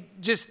 Hey,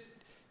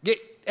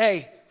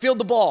 field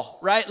the ball,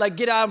 right? Like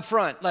get out in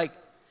front, like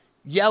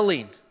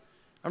yelling.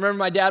 I remember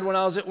my dad when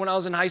I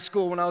was in high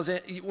school, when I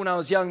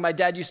was young, my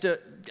dad used to,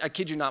 I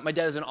kid you not, my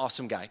dad is an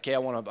awesome guy. Okay, I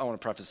want to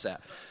preface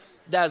that.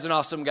 Dad's an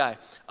awesome guy.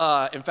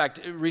 In fact,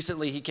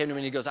 recently he came to me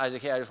and he goes,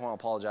 Isaac, hey, I just want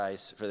to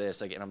apologize for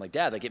this. Like, and I'm like,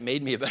 Dad, like it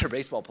made me a better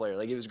baseball player.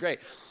 Like it was great.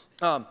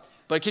 But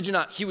I kid you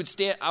not, he would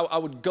stand, I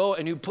would go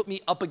and he would put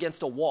me up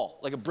against a wall,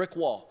 like a brick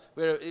wall.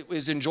 It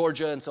was in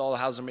Georgia, and so all the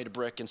houses are made of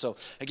brick. And so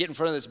I get in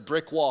front of this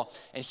brick wall,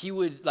 and he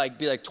would like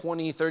be like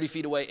 20, 30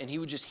 feet away, and he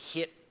would just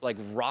hit like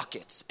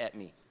rockets at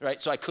me,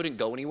 right? So I couldn't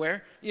go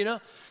anywhere, you know?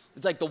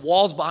 It's like the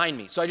wall's behind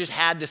me, so I just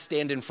had to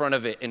stand in front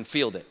of it and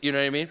field it, you know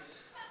what I mean?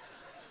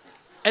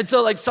 And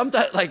so like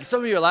sometimes, like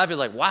some of you are laughing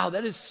like, wow,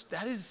 that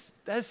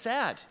is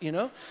sad, you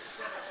know?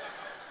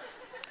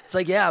 It's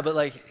like, yeah, but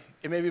like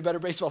it made me a better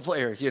baseball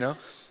player, you know?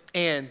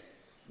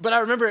 But I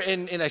remember,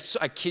 and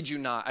I kid you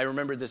not, I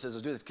remember this as I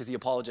was doing this because he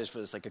apologized for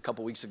this like a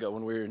couple weeks ago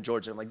when we were in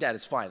Georgia. I'm like, Dad,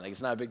 it's fine, like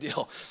it's not a big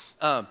deal.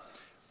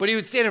 But he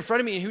would stand in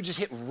front of me and he would just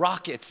hit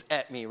rockets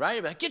at me, right?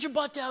 He'd be like, get your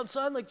butt down,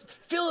 son, like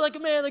feel it like a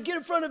man, like get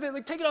in front of it,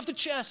 like take it off the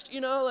chest,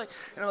 you know? Like,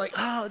 and I'm like,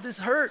 oh, this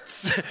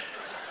hurts,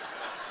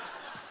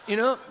 you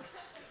know?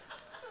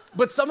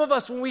 But some of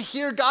us, when we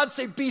hear God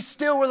say, be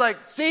still, we're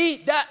like, see,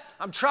 that,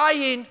 I'm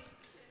trying.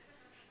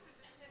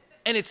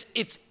 And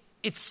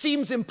it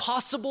seems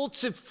impossible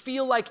to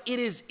feel like it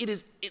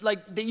is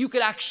like that you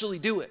could actually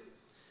do it.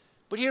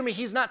 But hear me,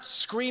 he's not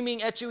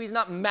screaming at you. He's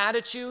not mad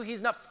at you.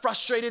 He's not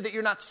frustrated that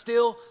you're not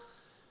still.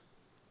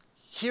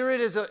 Hear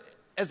it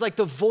as like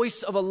the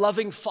voice of a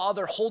loving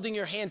father holding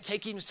your hand,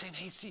 taking you, saying,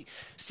 hey,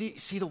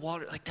 see the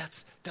water. Like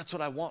that's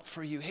what I want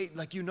for you. Hey,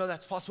 like you know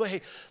that's possible. Hey,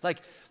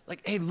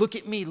 hey, look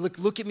at me.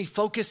 Look at me.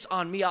 Focus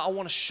on me. I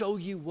want to show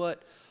you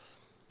what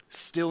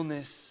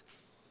stillness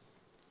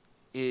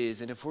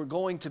is. And if we're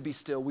going to be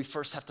still, we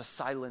first have to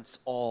silence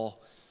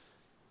all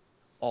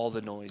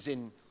the noise.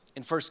 In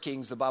 1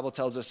 Kings, the Bible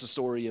tells us a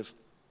story of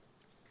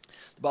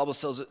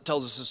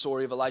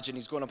Elijah, and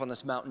he's going up on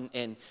this mountain,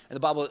 and the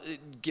Bible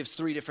gives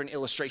three different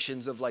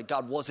illustrations of like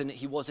God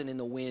he wasn't in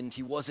the wind,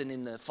 he wasn't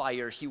in the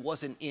fire, he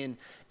wasn't in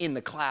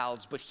the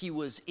clouds, but he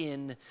was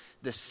in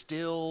the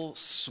still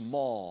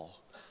small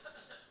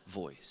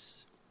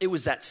voice. It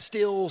was that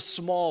still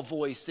small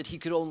voice that he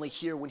could only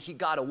hear when he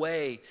got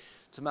away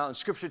to mountain.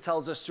 Scripture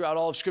tells us throughout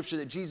all of Scripture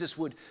that Jesus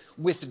would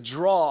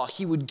withdraw.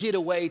 He would get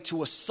away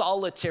to a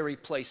solitary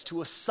place,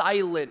 to a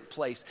silent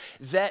place,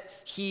 that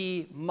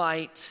he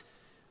might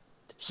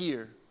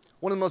hear.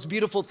 One of the most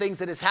beautiful things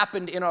that has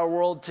happened in our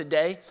world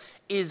today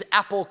is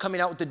Apple coming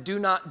out with the do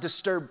not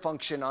disturb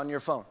function on your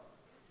phone.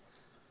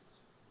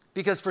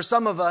 Because for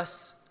some of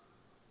us,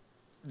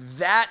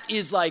 that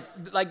is like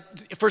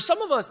for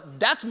some of us,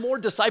 that's more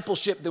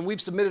discipleship than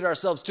we've submitted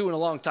ourselves to in a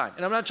long time.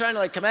 And I'm not trying to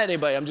like come at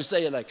anybody. I'm just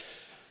saying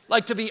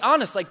like to be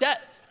honest, like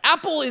that,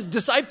 Apple is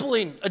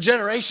discipling a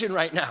generation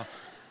right now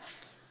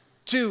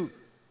to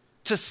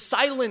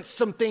silence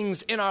some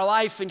things in our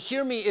life. And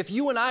hear me, if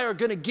you and I are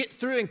going to get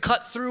through and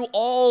cut through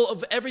all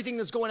of everything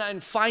that's going on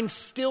and find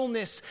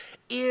stillness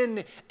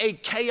in a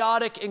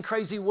chaotic and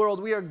crazy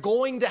world, we are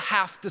going to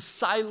have to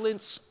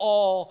silence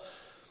all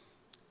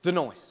the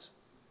noise.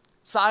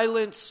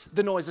 Silence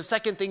the noise. The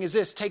second thing is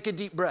this: take a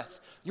deep breath.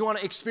 You want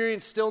to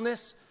experience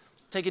stillness?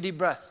 Take a deep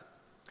breath.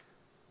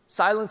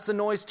 Silence the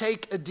noise,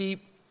 take a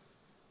deep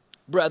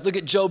breath. Look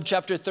at Job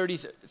chapter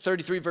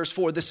 33, verse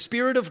 4. The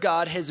Spirit of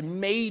God has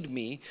made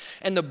me,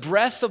 and the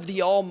breath of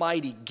the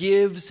Almighty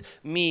gives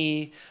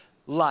me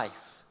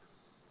life.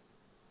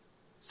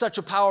 Such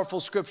a powerful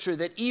scripture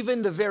that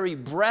even the very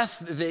breath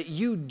that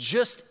you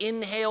just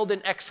inhaled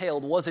and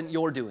exhaled wasn't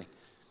your doing.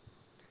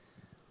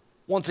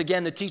 Once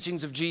again, the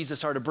teachings of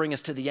Jesus are to bring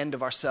us to the end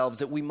of ourselves,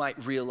 that we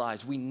might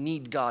realize we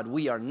need God.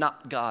 We are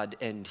not God,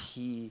 and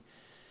He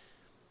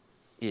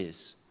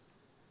is.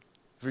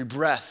 Every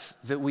breath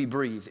that we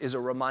breathe is a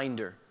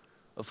reminder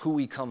of who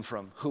we come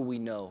from, who we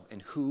know,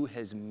 and who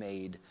has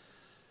made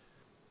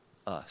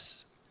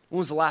us. When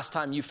was the last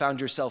time you found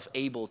yourself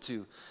able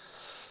to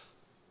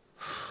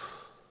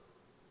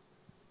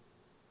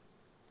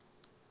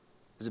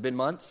Has it been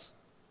months?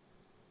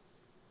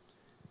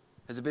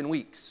 Has it been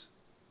weeks?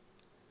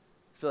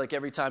 I feel like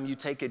every time you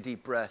take a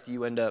deep breath,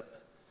 you end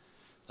up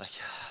like,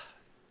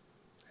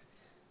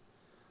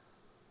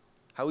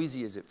 how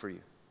easy is it for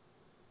you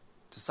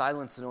to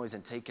silence the noise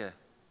and take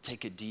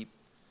a deep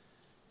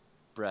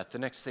breath? The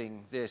next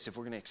thing, if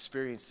we're going to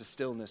experience the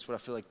stillness, what I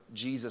feel like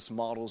Jesus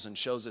models and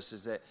shows us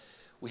is that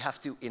we have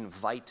to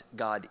invite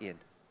God in.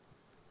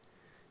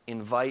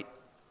 Invite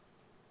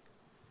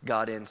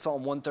God in.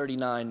 Psalm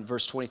 139,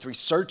 verse 23,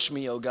 search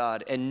me, O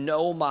God, and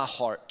know my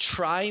heart.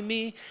 Try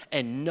me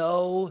and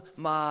know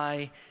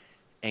my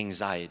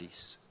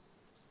anxieties.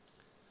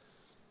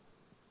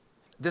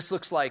 This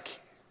looks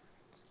like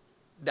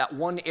that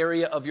one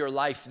area of your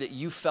life that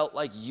you felt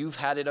like you've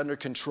had it under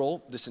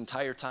control this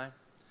entire time.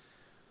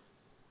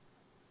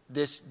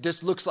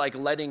 This looks like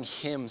letting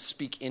Him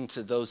speak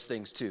into those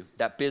things too.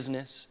 That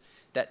business,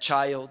 that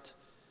child,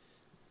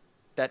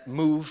 that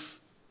move,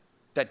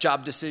 that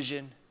job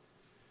decision,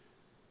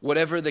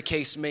 whatever the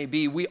case may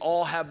be. We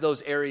all have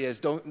those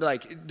areas.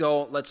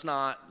 Let's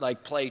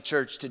not play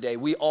church today.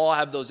 We all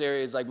have those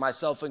areas, like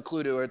myself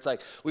included, where it's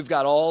like we've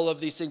got all of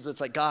these things, but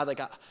it's like, God,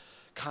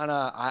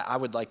 I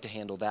would like to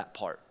handle that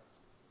part.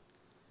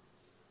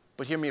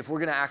 But hear me, if we're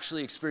going to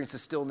actually experience the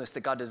stillness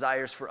that God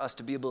desires for us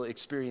to be able to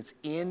experience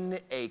in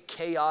a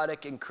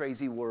chaotic and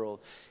crazy world,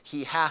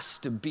 he has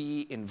to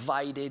be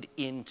invited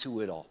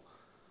into it all.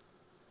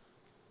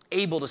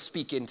 Able to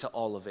speak into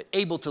all of it,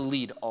 able to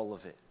lead all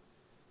of it.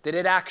 That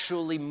it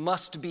actually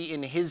must be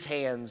in his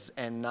hands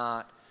and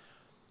not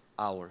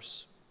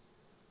ours.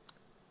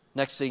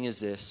 Next thing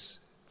is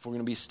this. If we're going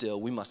to be still,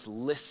 we must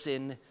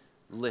listen.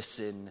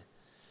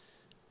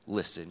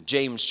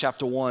 James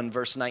chapter 1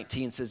 verse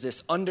 19 says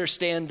this,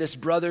 understand this,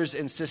 brothers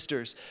and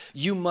sisters,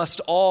 you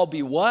must all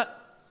be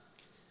what?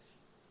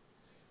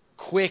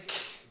 Quick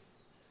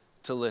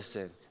to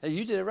listen. Hey,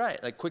 you did it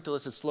right. Like quick to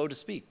listen, slow to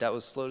speak. That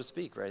was slow to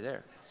speak right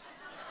there.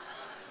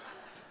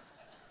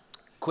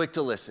 Quick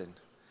to listen,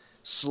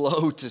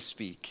 slow to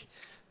speak,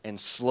 and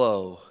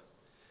slow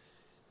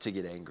to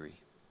get angry.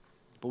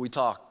 But we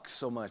talk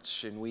so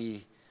much and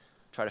we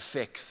try to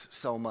fix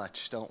so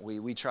much, don't we?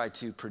 We try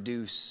to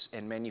produce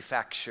and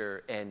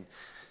manufacture and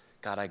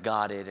God, I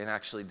got it. And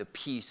actually the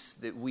peace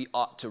that we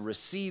ought to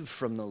receive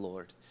from the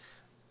Lord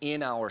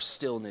in our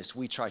stillness,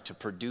 we try to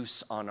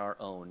produce on our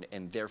own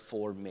and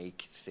therefore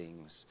make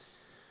things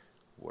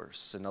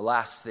worse. And the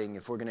last thing,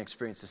 if we're going to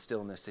experience the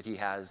stillness that he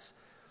has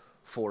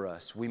for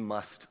us, we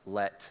must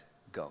let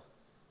go.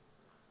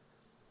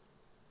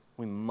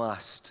 We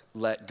must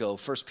let go.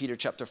 1 Peter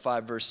chapter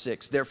 5, verse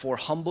 6. Therefore,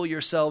 humble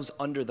yourselves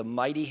under the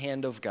mighty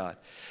hand of God,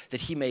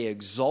 that he may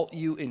exalt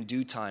you in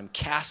due time,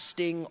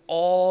 casting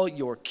all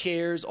your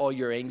cares, all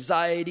your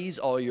anxieties,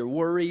 all your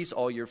worries,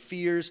 all your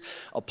fears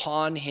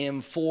upon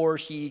him, for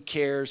he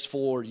cares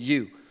for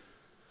you.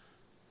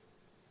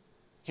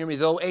 Hear me,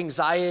 though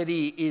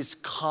anxiety is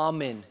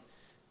common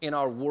in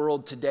our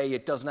world today,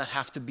 it does not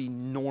have to be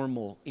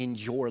normal in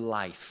your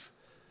life.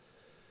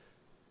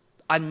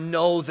 I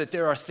know that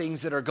there are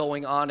things that are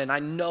going on, and I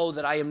know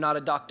that I am not a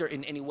doctor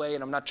in any way,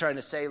 and I'm not trying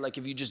to say like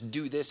if you just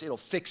do this, it'll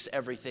fix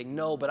everything.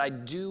 No, but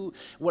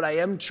what I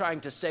am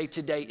trying to say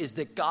today is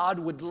that God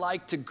would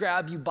like to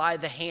grab you by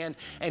the hand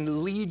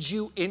and lead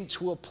you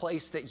into a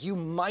place that you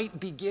might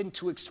begin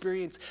to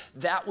experience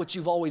that which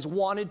you've always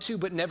wanted to,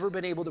 but never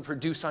been able to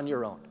produce on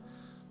your own.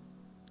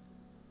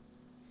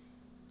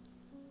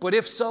 But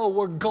if so,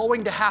 we're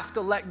going to have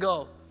to let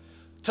go.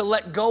 To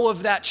let go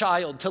of that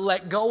child, to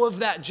let go of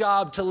that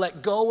job, to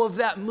let go of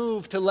that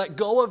move, to let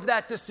go of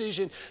that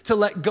decision, to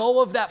let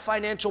go of that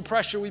financial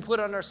pressure we put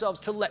on ourselves,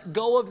 to let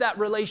go of that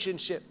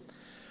relationship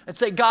and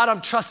say, God,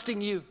 I'm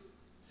trusting you.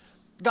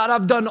 God,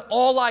 I've done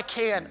all I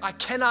can. I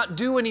cannot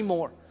do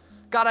anymore.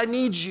 God, I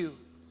need you.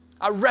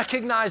 I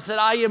recognize that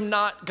I am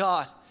not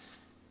God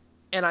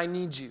and I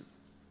need you.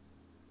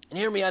 And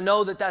hear me, I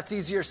know that that's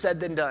easier said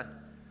than done.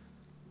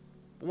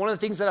 But one of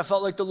the things that I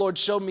felt like the Lord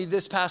showed me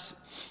this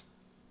past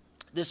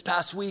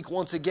week,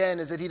 once again,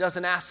 is that he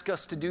doesn't ask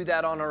us to do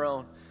that on our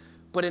own.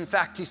 But in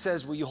fact, he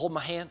says, will you hold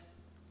my hand?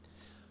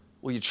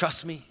 Will you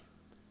trust me?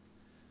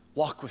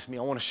 Walk with me.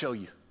 I want to show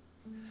you.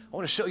 I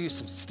want to show you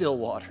some still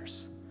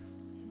waters.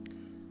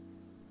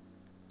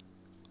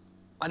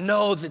 I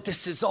know that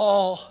this is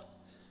all,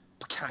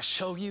 but can I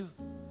show you?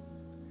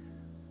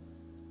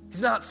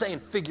 He's not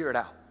saying figure it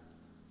out.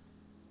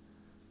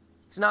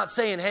 He's not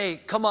saying, hey,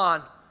 come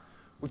on.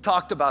 We've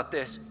talked about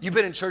this. You've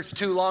been in church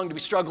too long to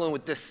be struggling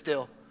with this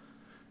still.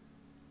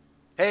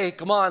 Hey,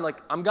 come on,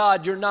 I'm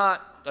God, you're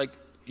not.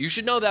 You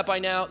should know that by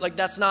now.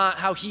 That's not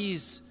how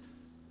he's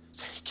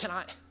saying,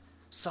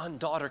 son,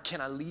 daughter,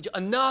 can I lead you?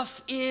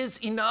 Enough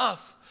is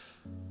enough.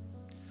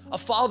 A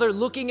father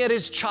looking at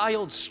his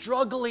child,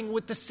 struggling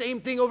with the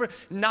same thing over,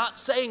 not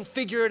saying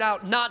figure it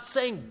out, not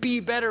saying be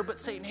better, but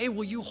saying, hey,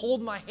 will you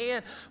hold my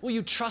hand? Will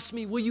you trust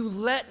me? Will you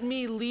let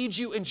me lead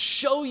you and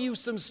show you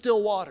some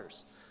still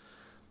waters?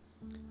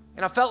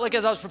 And I felt like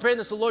as I was preparing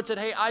this, the Lord said,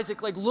 hey,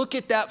 Isaac, look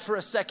at that for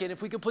a second.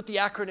 If we could put the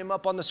acronym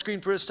up on the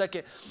screen for a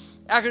second.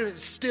 Acronym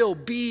is still,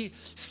 be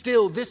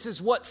still. This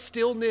is what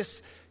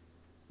stillness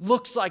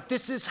looks like.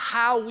 This is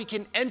how we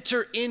can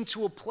enter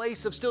into a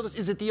place of stillness.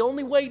 Is it the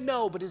only way?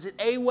 No. But is it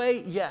a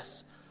way?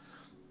 Yes.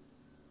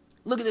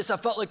 Look at this. I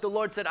felt like the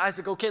Lord said,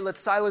 Isaac, okay, let's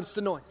silence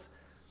the noise.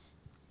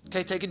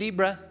 Okay, take a deep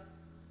breath.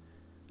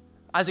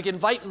 Isaac,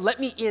 let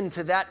me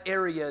into that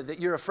area that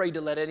you're afraid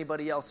to let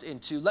anybody else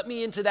into. Let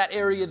me into that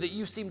area that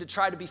you seem to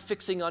try to be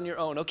fixing on your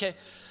own, okay?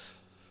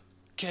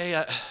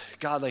 Okay,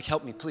 God,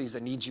 help me, please. I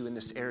need you in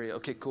this area.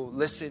 Okay, cool.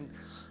 Listen,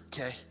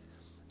 okay,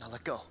 now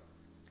let go.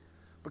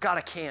 But God,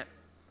 I can't.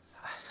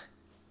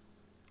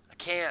 I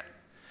can't.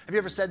 Have you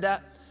ever said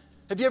that?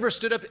 Have you ever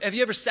stood up? Have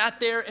you ever sat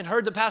there and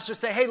heard the pastor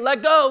say, hey,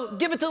 let go,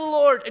 give it to the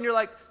Lord? And you're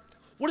like,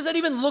 what does that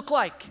even look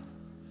like?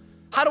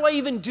 How do I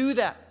even do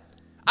that?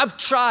 I've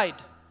tried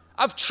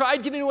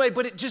giving away,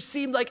 but it just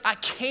seemed like I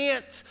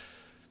can't.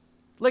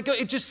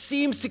 It just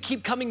seems to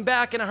keep coming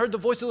back. And I heard the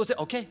voice of the Lord say,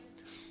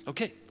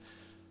 okay,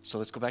 so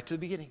let's go back to the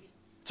beginning.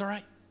 It's all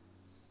right.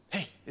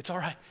 Hey, It's all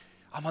right.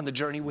 I'm on the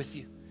journey with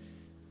you.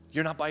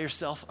 You're not by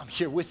yourself. I'm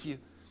here with you.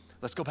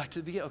 Let's go back to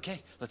the beginning.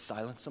 Okay, let's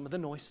silence some of the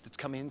noise that's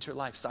coming into your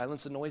life.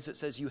 Silence the noise that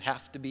says you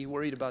have to be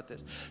worried about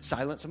this.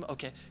 Silence some.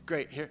 Okay,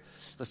 great. Here,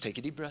 let's take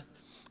a deep breath.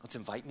 Let's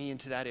invite me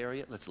into that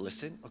area. Let's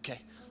listen. Okay,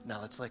 now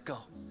let's let go.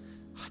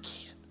 I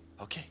can't.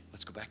 Okay,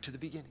 let's go back to the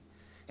beginning.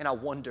 And I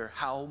wonder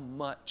how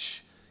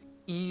much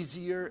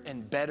easier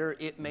and better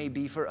it may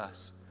be for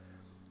us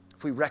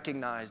if we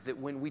recognize that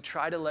when we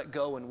try to let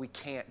go and we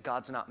can't,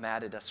 God's not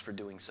mad at us for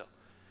doing so.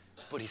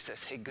 But he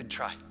says, hey, good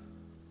try.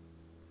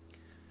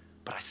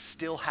 But I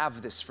still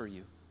have this for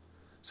you.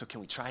 So can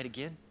we try it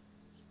again?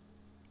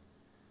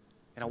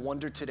 And I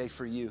wonder today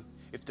for you,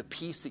 if the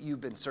peace that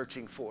you've been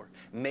searching for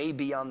may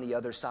be on the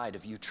other side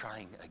of you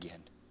trying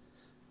again.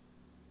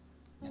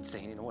 And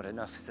saying, you know what,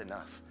 enough is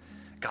enough.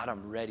 God,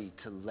 I'm ready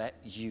to let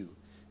you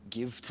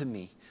give to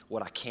me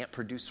what I can't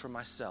produce for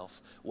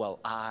myself while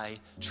I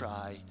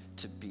try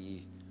to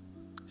be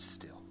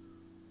still.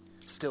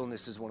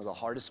 Stillness is one of the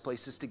hardest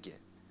places to get,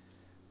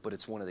 but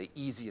it's one of the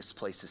easiest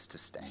places to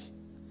stay.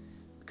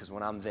 Because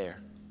when I'm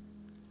there,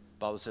 the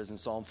Bible says in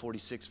Psalm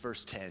 46,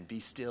 verse 10, be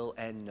still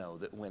and know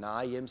that when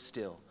I am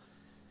still,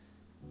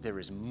 there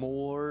is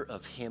more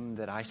of him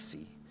that I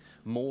see,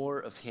 more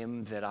of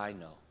him that I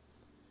know.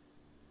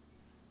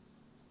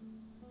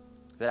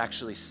 That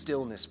actually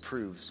stillness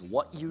proves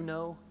what you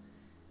know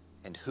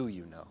and who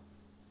you know.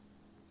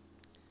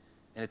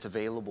 And it's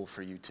available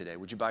for you today.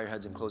 Would you bow your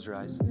heads and close your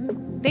eyes?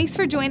 Thanks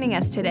for joining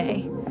us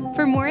today.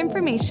 For more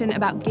information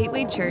about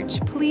Gateway Church,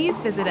 please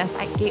visit us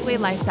at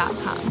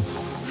gatewaylife.com.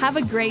 Have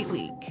a great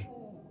week.